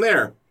go from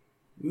there.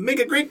 Make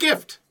a great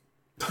gift.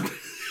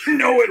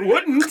 No, it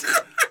wouldn't.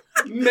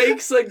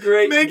 Makes a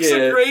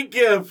great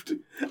gift.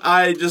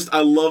 I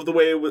love the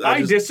way it was.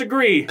 I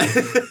disagree.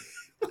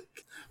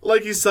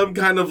 Like he's some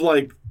kind of,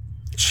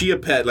 chia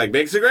pet. Like,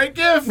 makes a great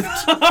gift.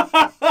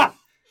 Call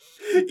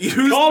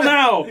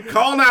now.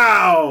 Call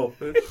now.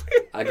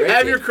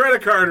 Have your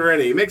credit card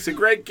ready. Makes a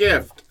great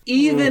gift.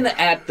 Even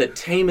at the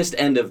tamest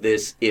end of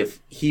this, if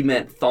he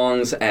meant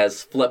thongs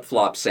as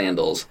flip-flop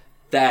sandals,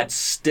 that's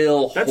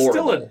still horrible. That's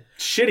still a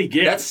shitty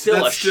gift. That's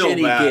still a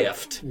shitty bad.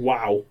 gift.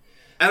 Wow.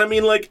 And I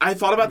mean, I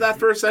thought about that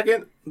for a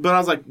second, but I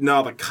was like,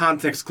 no, the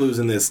context clues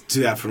in this,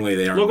 definitely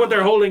they are. Look what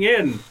they're holding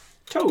in.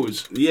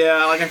 Toes.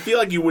 Yeah, I feel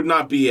like you would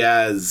not be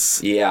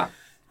as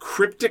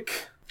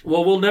cryptic.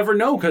 Well, we'll never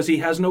know because he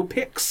has no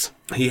pics.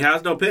 He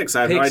has no pics.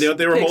 I have no idea what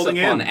they were holding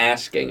in. Upon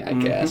asking, I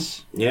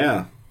guess.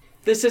 Yeah.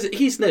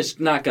 He's just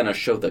not going to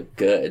show the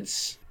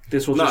goods.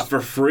 This will not for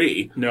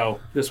free.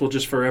 No, this will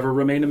just forever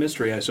remain a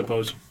mystery, I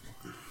suppose.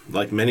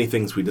 Like many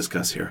things we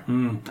discuss here.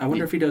 I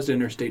wonder if he does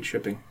interstate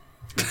shipping.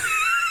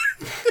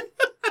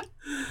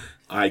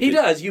 He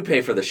does. You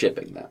pay for the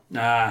shipping, though.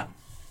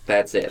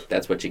 That's it.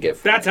 That's what you get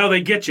for That's how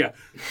they get you.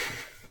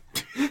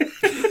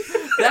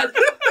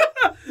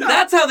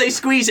 That's how they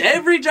squeeze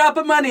every drop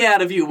of money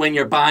out of you when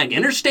you're buying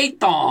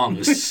interstate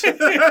thongs.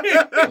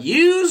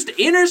 Used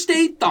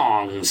interstate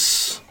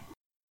thongs.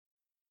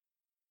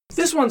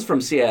 This one's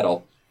from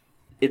Seattle.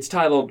 It's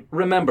titled,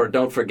 Remember,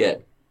 Don't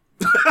Forget.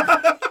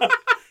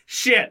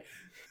 Shit.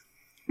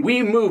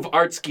 We move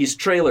Artsky's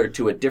trailer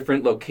to a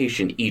different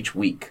location each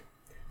week.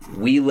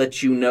 We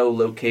let you know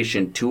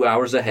location 2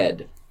 hours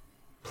ahead.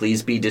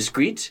 Please be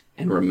discreet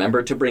and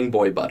remember to bring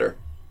boy butter.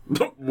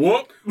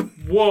 What?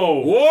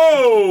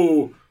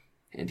 Whoa.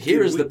 And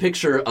here is the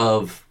picture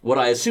of what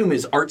I assume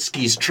is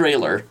Artsky's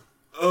trailer.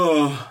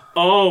 Oh,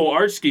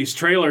 Artsky's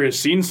trailer has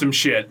seen some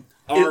shit.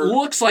 It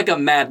looks like a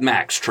Mad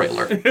Max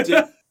trailer.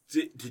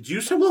 Did you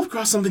stumble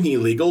across something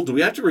illegal? Do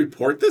we have to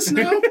report this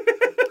now?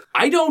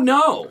 I don't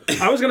know.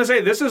 I was going to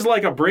say, this is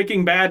like a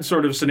Breaking Bad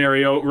sort of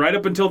scenario right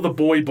up until the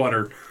boy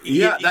butter.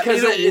 Yeah, that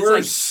made it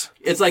worse.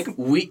 It's like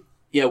we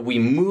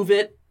move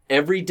it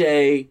every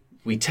day.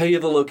 We tell you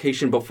the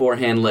location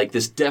beforehand. Like,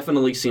 this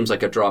definitely seems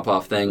like a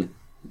drop-off thing.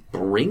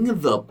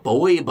 Bring the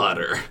boy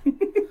butter.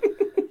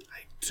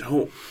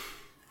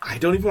 I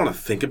don't even want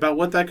to think about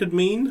what that could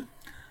mean.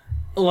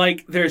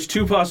 Like, there's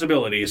two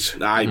possibilities.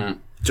 I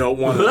don't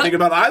want to think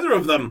about either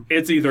of them.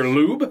 It's either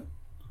lube,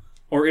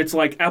 or it's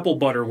like apple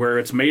butter where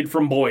it's made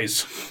from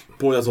boys.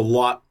 Boy, that's a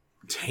lot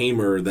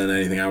tamer than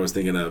anything I was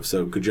thinking of,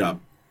 so good job.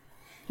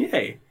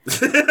 Yay.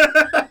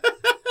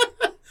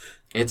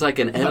 It's like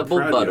an edible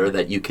butter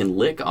that you can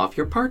lick off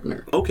your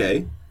partner.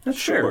 Okay. That's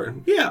sure.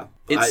 Yeah.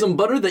 It's some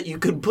butter that you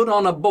could put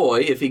on a boy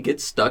if he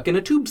gets stuck in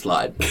a tube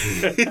slide.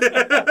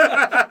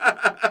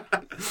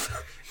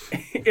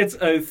 It's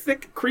a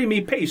thick,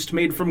 creamy paste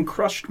made from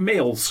crushed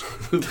males.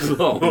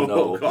 Oh, no.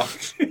 Oh,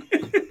 gosh.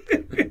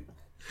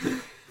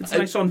 It's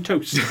nice on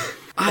toast.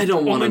 I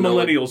don't want to know.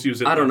 Only millennials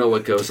use it. I don't know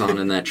what goes on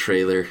in that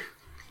trailer.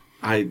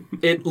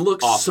 It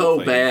looks Awful so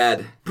thing.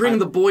 bad. Bring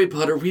the boy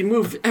butter. We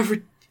move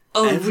every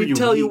we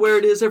tell you week. where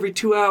it is every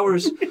 2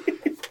 hours.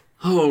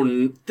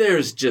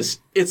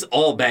 It's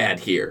all bad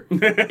here.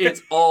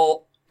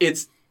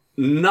 It's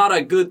not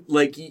a good,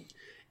 like,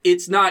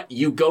 it's not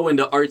you go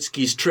into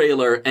Artsky's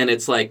trailer and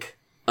it's like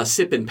a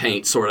sip and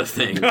paint sort of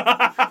thing.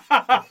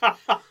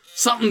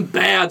 Something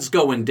bad's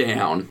going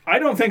down. I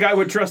don't think I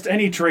would trust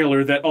any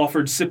trailer that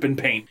offered sip and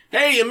paint.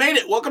 Hey, you made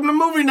it. Welcome to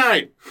movie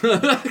night.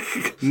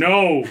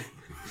 No.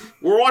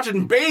 We're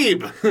watching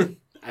Babe.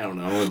 I don't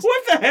know.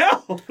 What the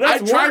hell?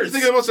 That's I tried worse. to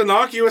think of the most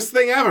innocuous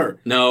thing ever.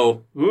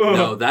 No. Ugh.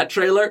 No, that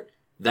trailer,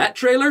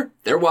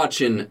 they're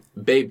watching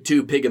Babe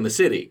 2 Pig in the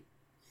City.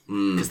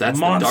 Because that's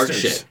the dark Monsters.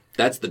 shit.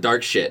 That's the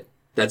dark shit.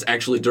 That's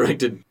actually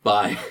directed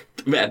by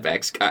the Mad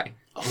Max guy.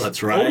 Oh,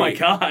 that's right. Oh my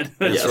god.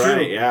 That's That's true.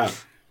 right, yeah.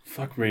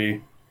 Fuck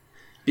me.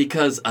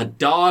 Because a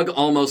dog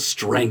almost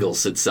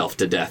strangles itself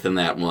to death in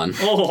that one.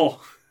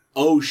 Oh.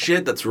 Oh,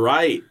 shit, that's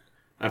right.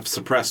 I've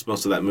suppressed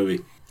most of that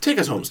movie. Take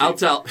us home,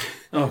 Steve.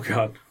 Oh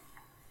god.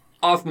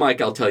 Off mic,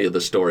 I'll tell you the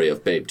story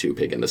of Babe 2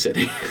 Pig in the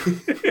City.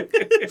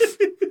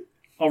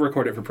 I'll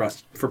record it for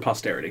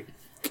posterity.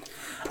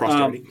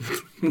 Prostate.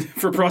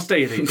 For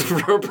prostate.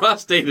 For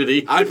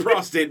prostatity. I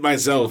prostate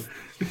myself.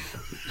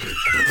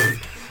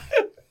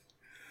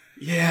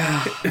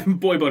 Yeah.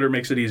 Boy butter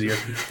makes it easier.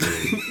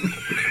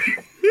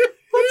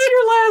 What's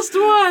your last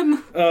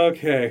one?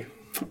 Okay.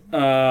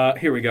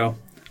 Here we go.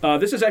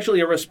 This is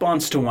actually a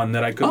response to one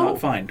that I could not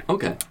find.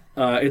 Okay.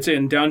 It's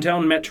in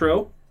Downtown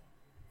Metro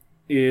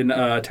in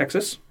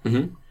Texas.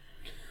 Mm-hmm.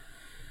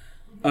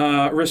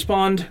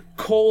 Respond,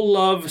 Cole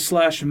Love /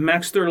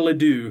 Maxter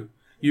Ledoux.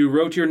 You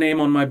wrote your name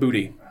on my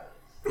booty.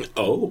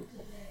 Oh.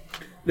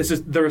 This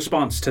is the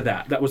response to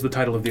that. That was the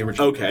title of the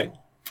original. Okay.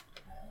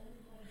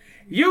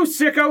 You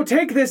sicko,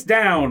 take this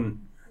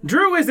down.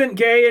 Drew isn't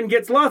gay and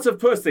gets lots of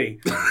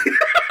pussy.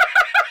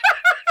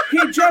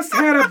 He just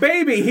had a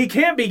baby. He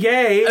can't be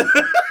gay.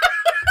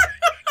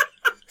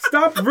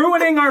 Stop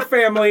ruining our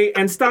family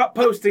and stop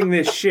posting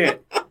this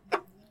shit.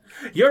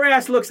 Your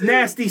ass looks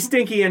nasty,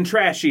 stinky, and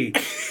trashy.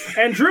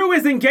 And Drew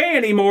isn't gay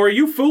anymore.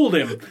 You fooled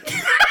him.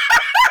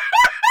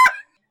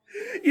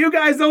 You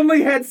guys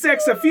only had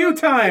sex a few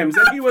times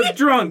and he was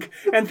drunk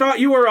and thought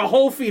you were a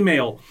whole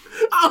female.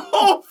 A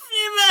whole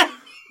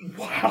female!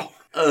 Wow.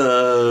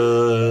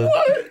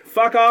 What?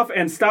 Fuck off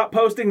and stop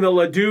posting the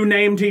Ledoux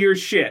name to your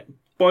shit.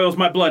 Boils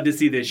my blood to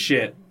see this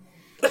shit.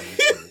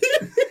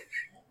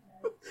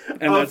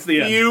 And that's the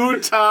A end. few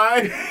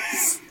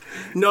times?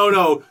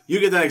 No, you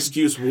get that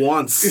excuse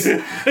once.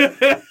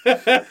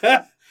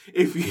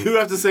 If you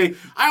have to say,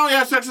 I only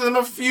had sex with him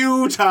a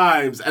few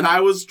times and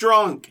I was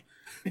drunk.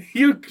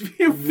 You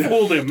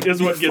fooled him is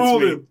what gets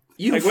Fooled me. him.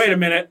 Like, wait a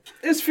minute.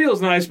 This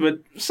feels nice, but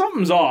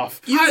something's off.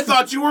 I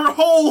thought you were a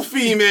whole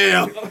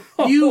female.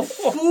 You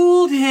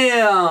fooled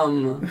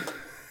him.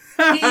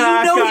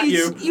 Got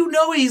you. You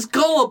know he's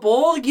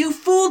gullible. You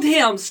fooled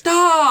him.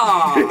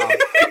 Stop.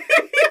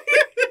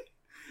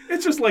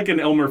 It's just like an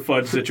Elmer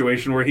Fudd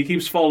situation where he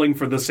keeps falling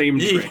for the same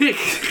trick. Yeah,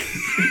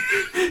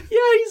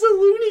 he's a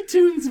Looney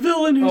Tunes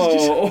villain who's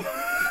just...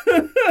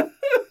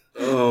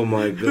 Oh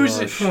my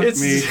gosh. Fuck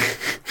me.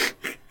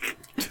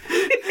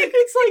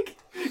 It's like,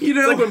 you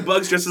know... It's like when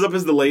Bugs dresses up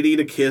as the lady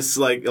to kiss,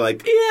 like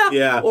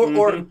Yeah.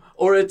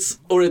 Or it's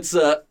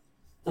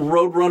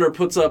Roadrunner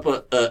puts up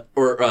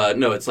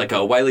it's like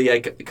a Wile E.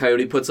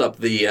 Coyote puts up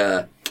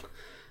the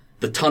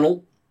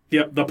tunnel.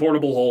 Yep, the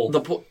portable hole.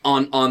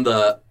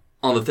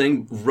 On the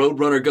thing.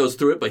 Roadrunner goes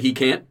through it, but he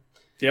can't.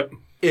 Yep.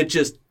 It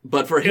just,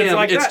 but for him, It's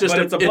like it's that, just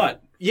but it's a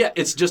butt. Yeah,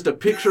 it's just a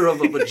picture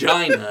of a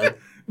vagina,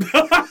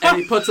 and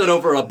he puts it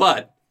over a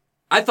butt.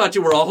 I thought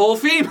you were a whole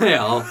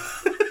female.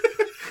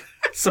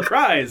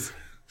 Surprise!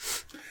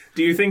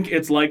 Do you think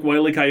it's like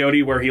Wile E.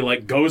 Coyote where he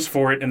like goes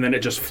for it and then it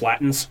just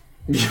flattens?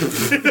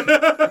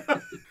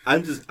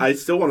 I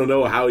still want to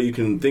know how you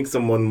can think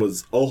someone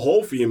was a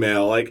whole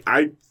female. Like,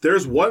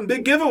 there's one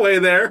big giveaway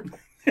there.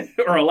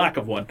 Or a lack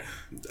of one.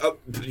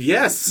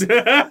 Yes.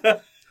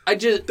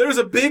 There's There's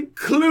a big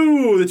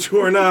clue that you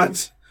are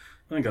not.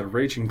 I got a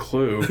raging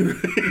clue.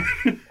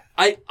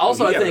 I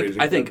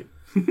Yeah, think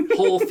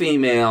whole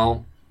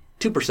female,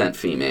 2%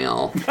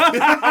 female,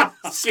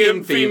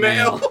 Skim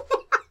female.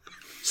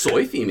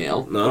 soy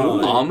female,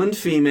 No. almond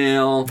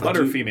female,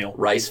 Butter female.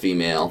 rice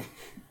female.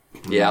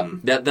 Yeah,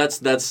 that's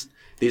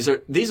these are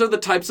the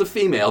types of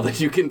female that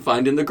you can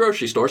find in the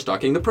grocery store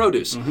stocking the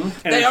produce.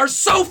 They are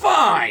so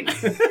fine.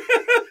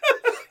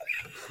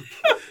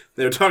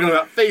 They were talking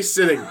about face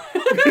sitting.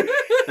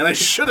 And I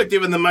should have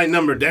given them my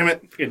number, damn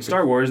it. In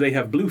Star Wars, they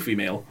have blue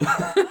female.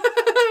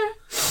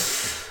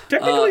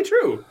 Technically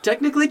true.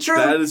 Technically true.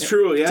 That is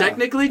true, yeah.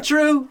 Technically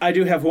true. I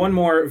do have one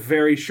more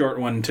very short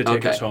one to take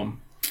Okay. us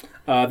home.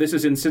 This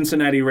is in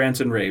Cincinnati Rants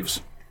and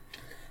Raves.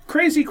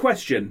 Crazy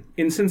question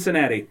in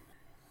Cincinnati.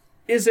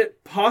 Is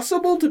it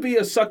possible to be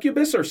a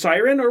succubus or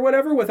siren or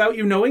whatever without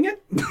you knowing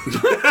it?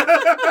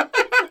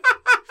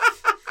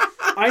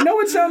 I know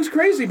it sounds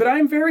crazy, but I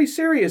am very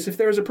serious if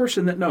there is a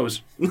person that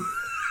knows.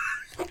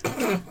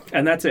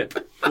 And that's it.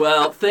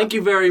 Well, thank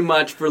you very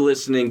much for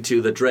listening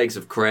to the Dregs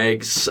of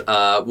Craigs.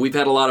 We've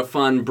had a lot of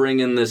fun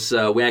bringing this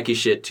wacky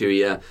shit to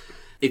you.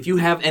 If you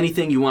have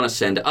anything you want to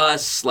send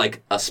us,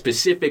 like a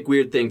specific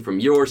weird thing from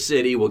your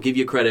city, we'll give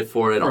you credit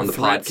for it on the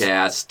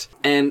podcast.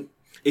 And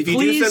if you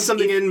do send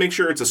something in, make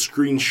sure it's a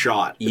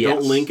screenshot. Yes.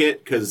 Don't link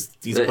it, because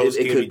these posts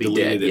can be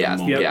deleted in a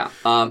moment. Yeah.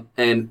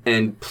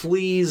 And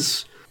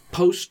please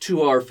post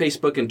to our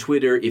Facebook and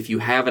Twitter if you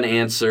have an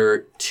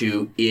answer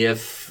to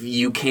if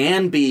you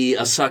can be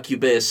a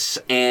succubus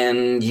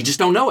and you just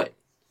don't know it.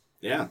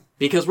 Yeah.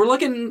 Because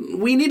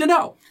we need to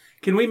know.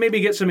 Can we maybe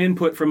get some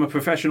input from a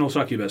professional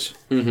succubus?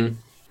 Mm-hmm.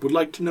 Would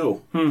like to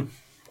know.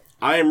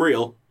 I am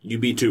real. You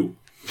be too.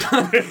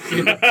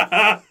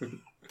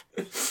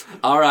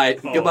 All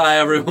right. Goodbye,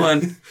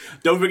 everyone.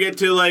 Don't forget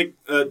to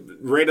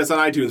rate us on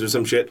iTunes or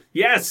some shit.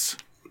 Yes.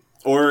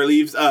 Or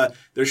leave.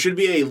 There should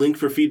be a link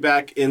for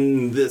feedback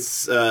in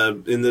this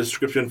in the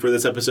description for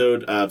this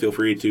episode. Feel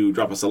free to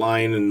drop us a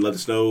line and let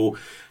us know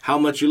how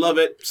much you love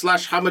it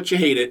 / how much you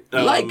hate it.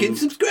 Like and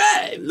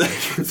subscribe.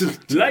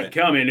 Like,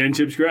 comment, and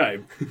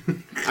subscribe.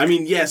 I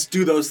mean, yes,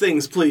 do those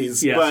things,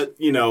 please. Yes. But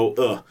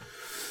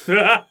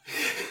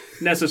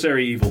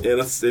Necessary evil.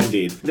 Yes,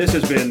 indeed. This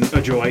has been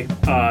a joy.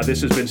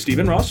 This has been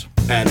Stephen Ross.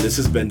 And this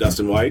has been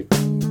Dustin White.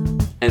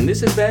 And this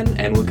has been,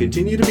 and will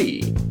continue to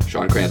be,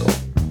 Sean Crandall.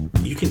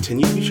 You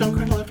continue to be Sean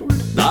Crandall afterward?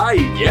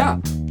 Yeah.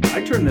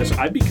 I turn this,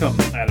 I become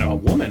a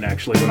woman,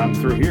 actually, when I'm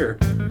through here.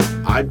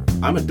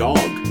 I'm a dog.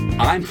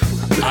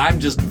 I'm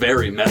just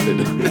very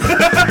method.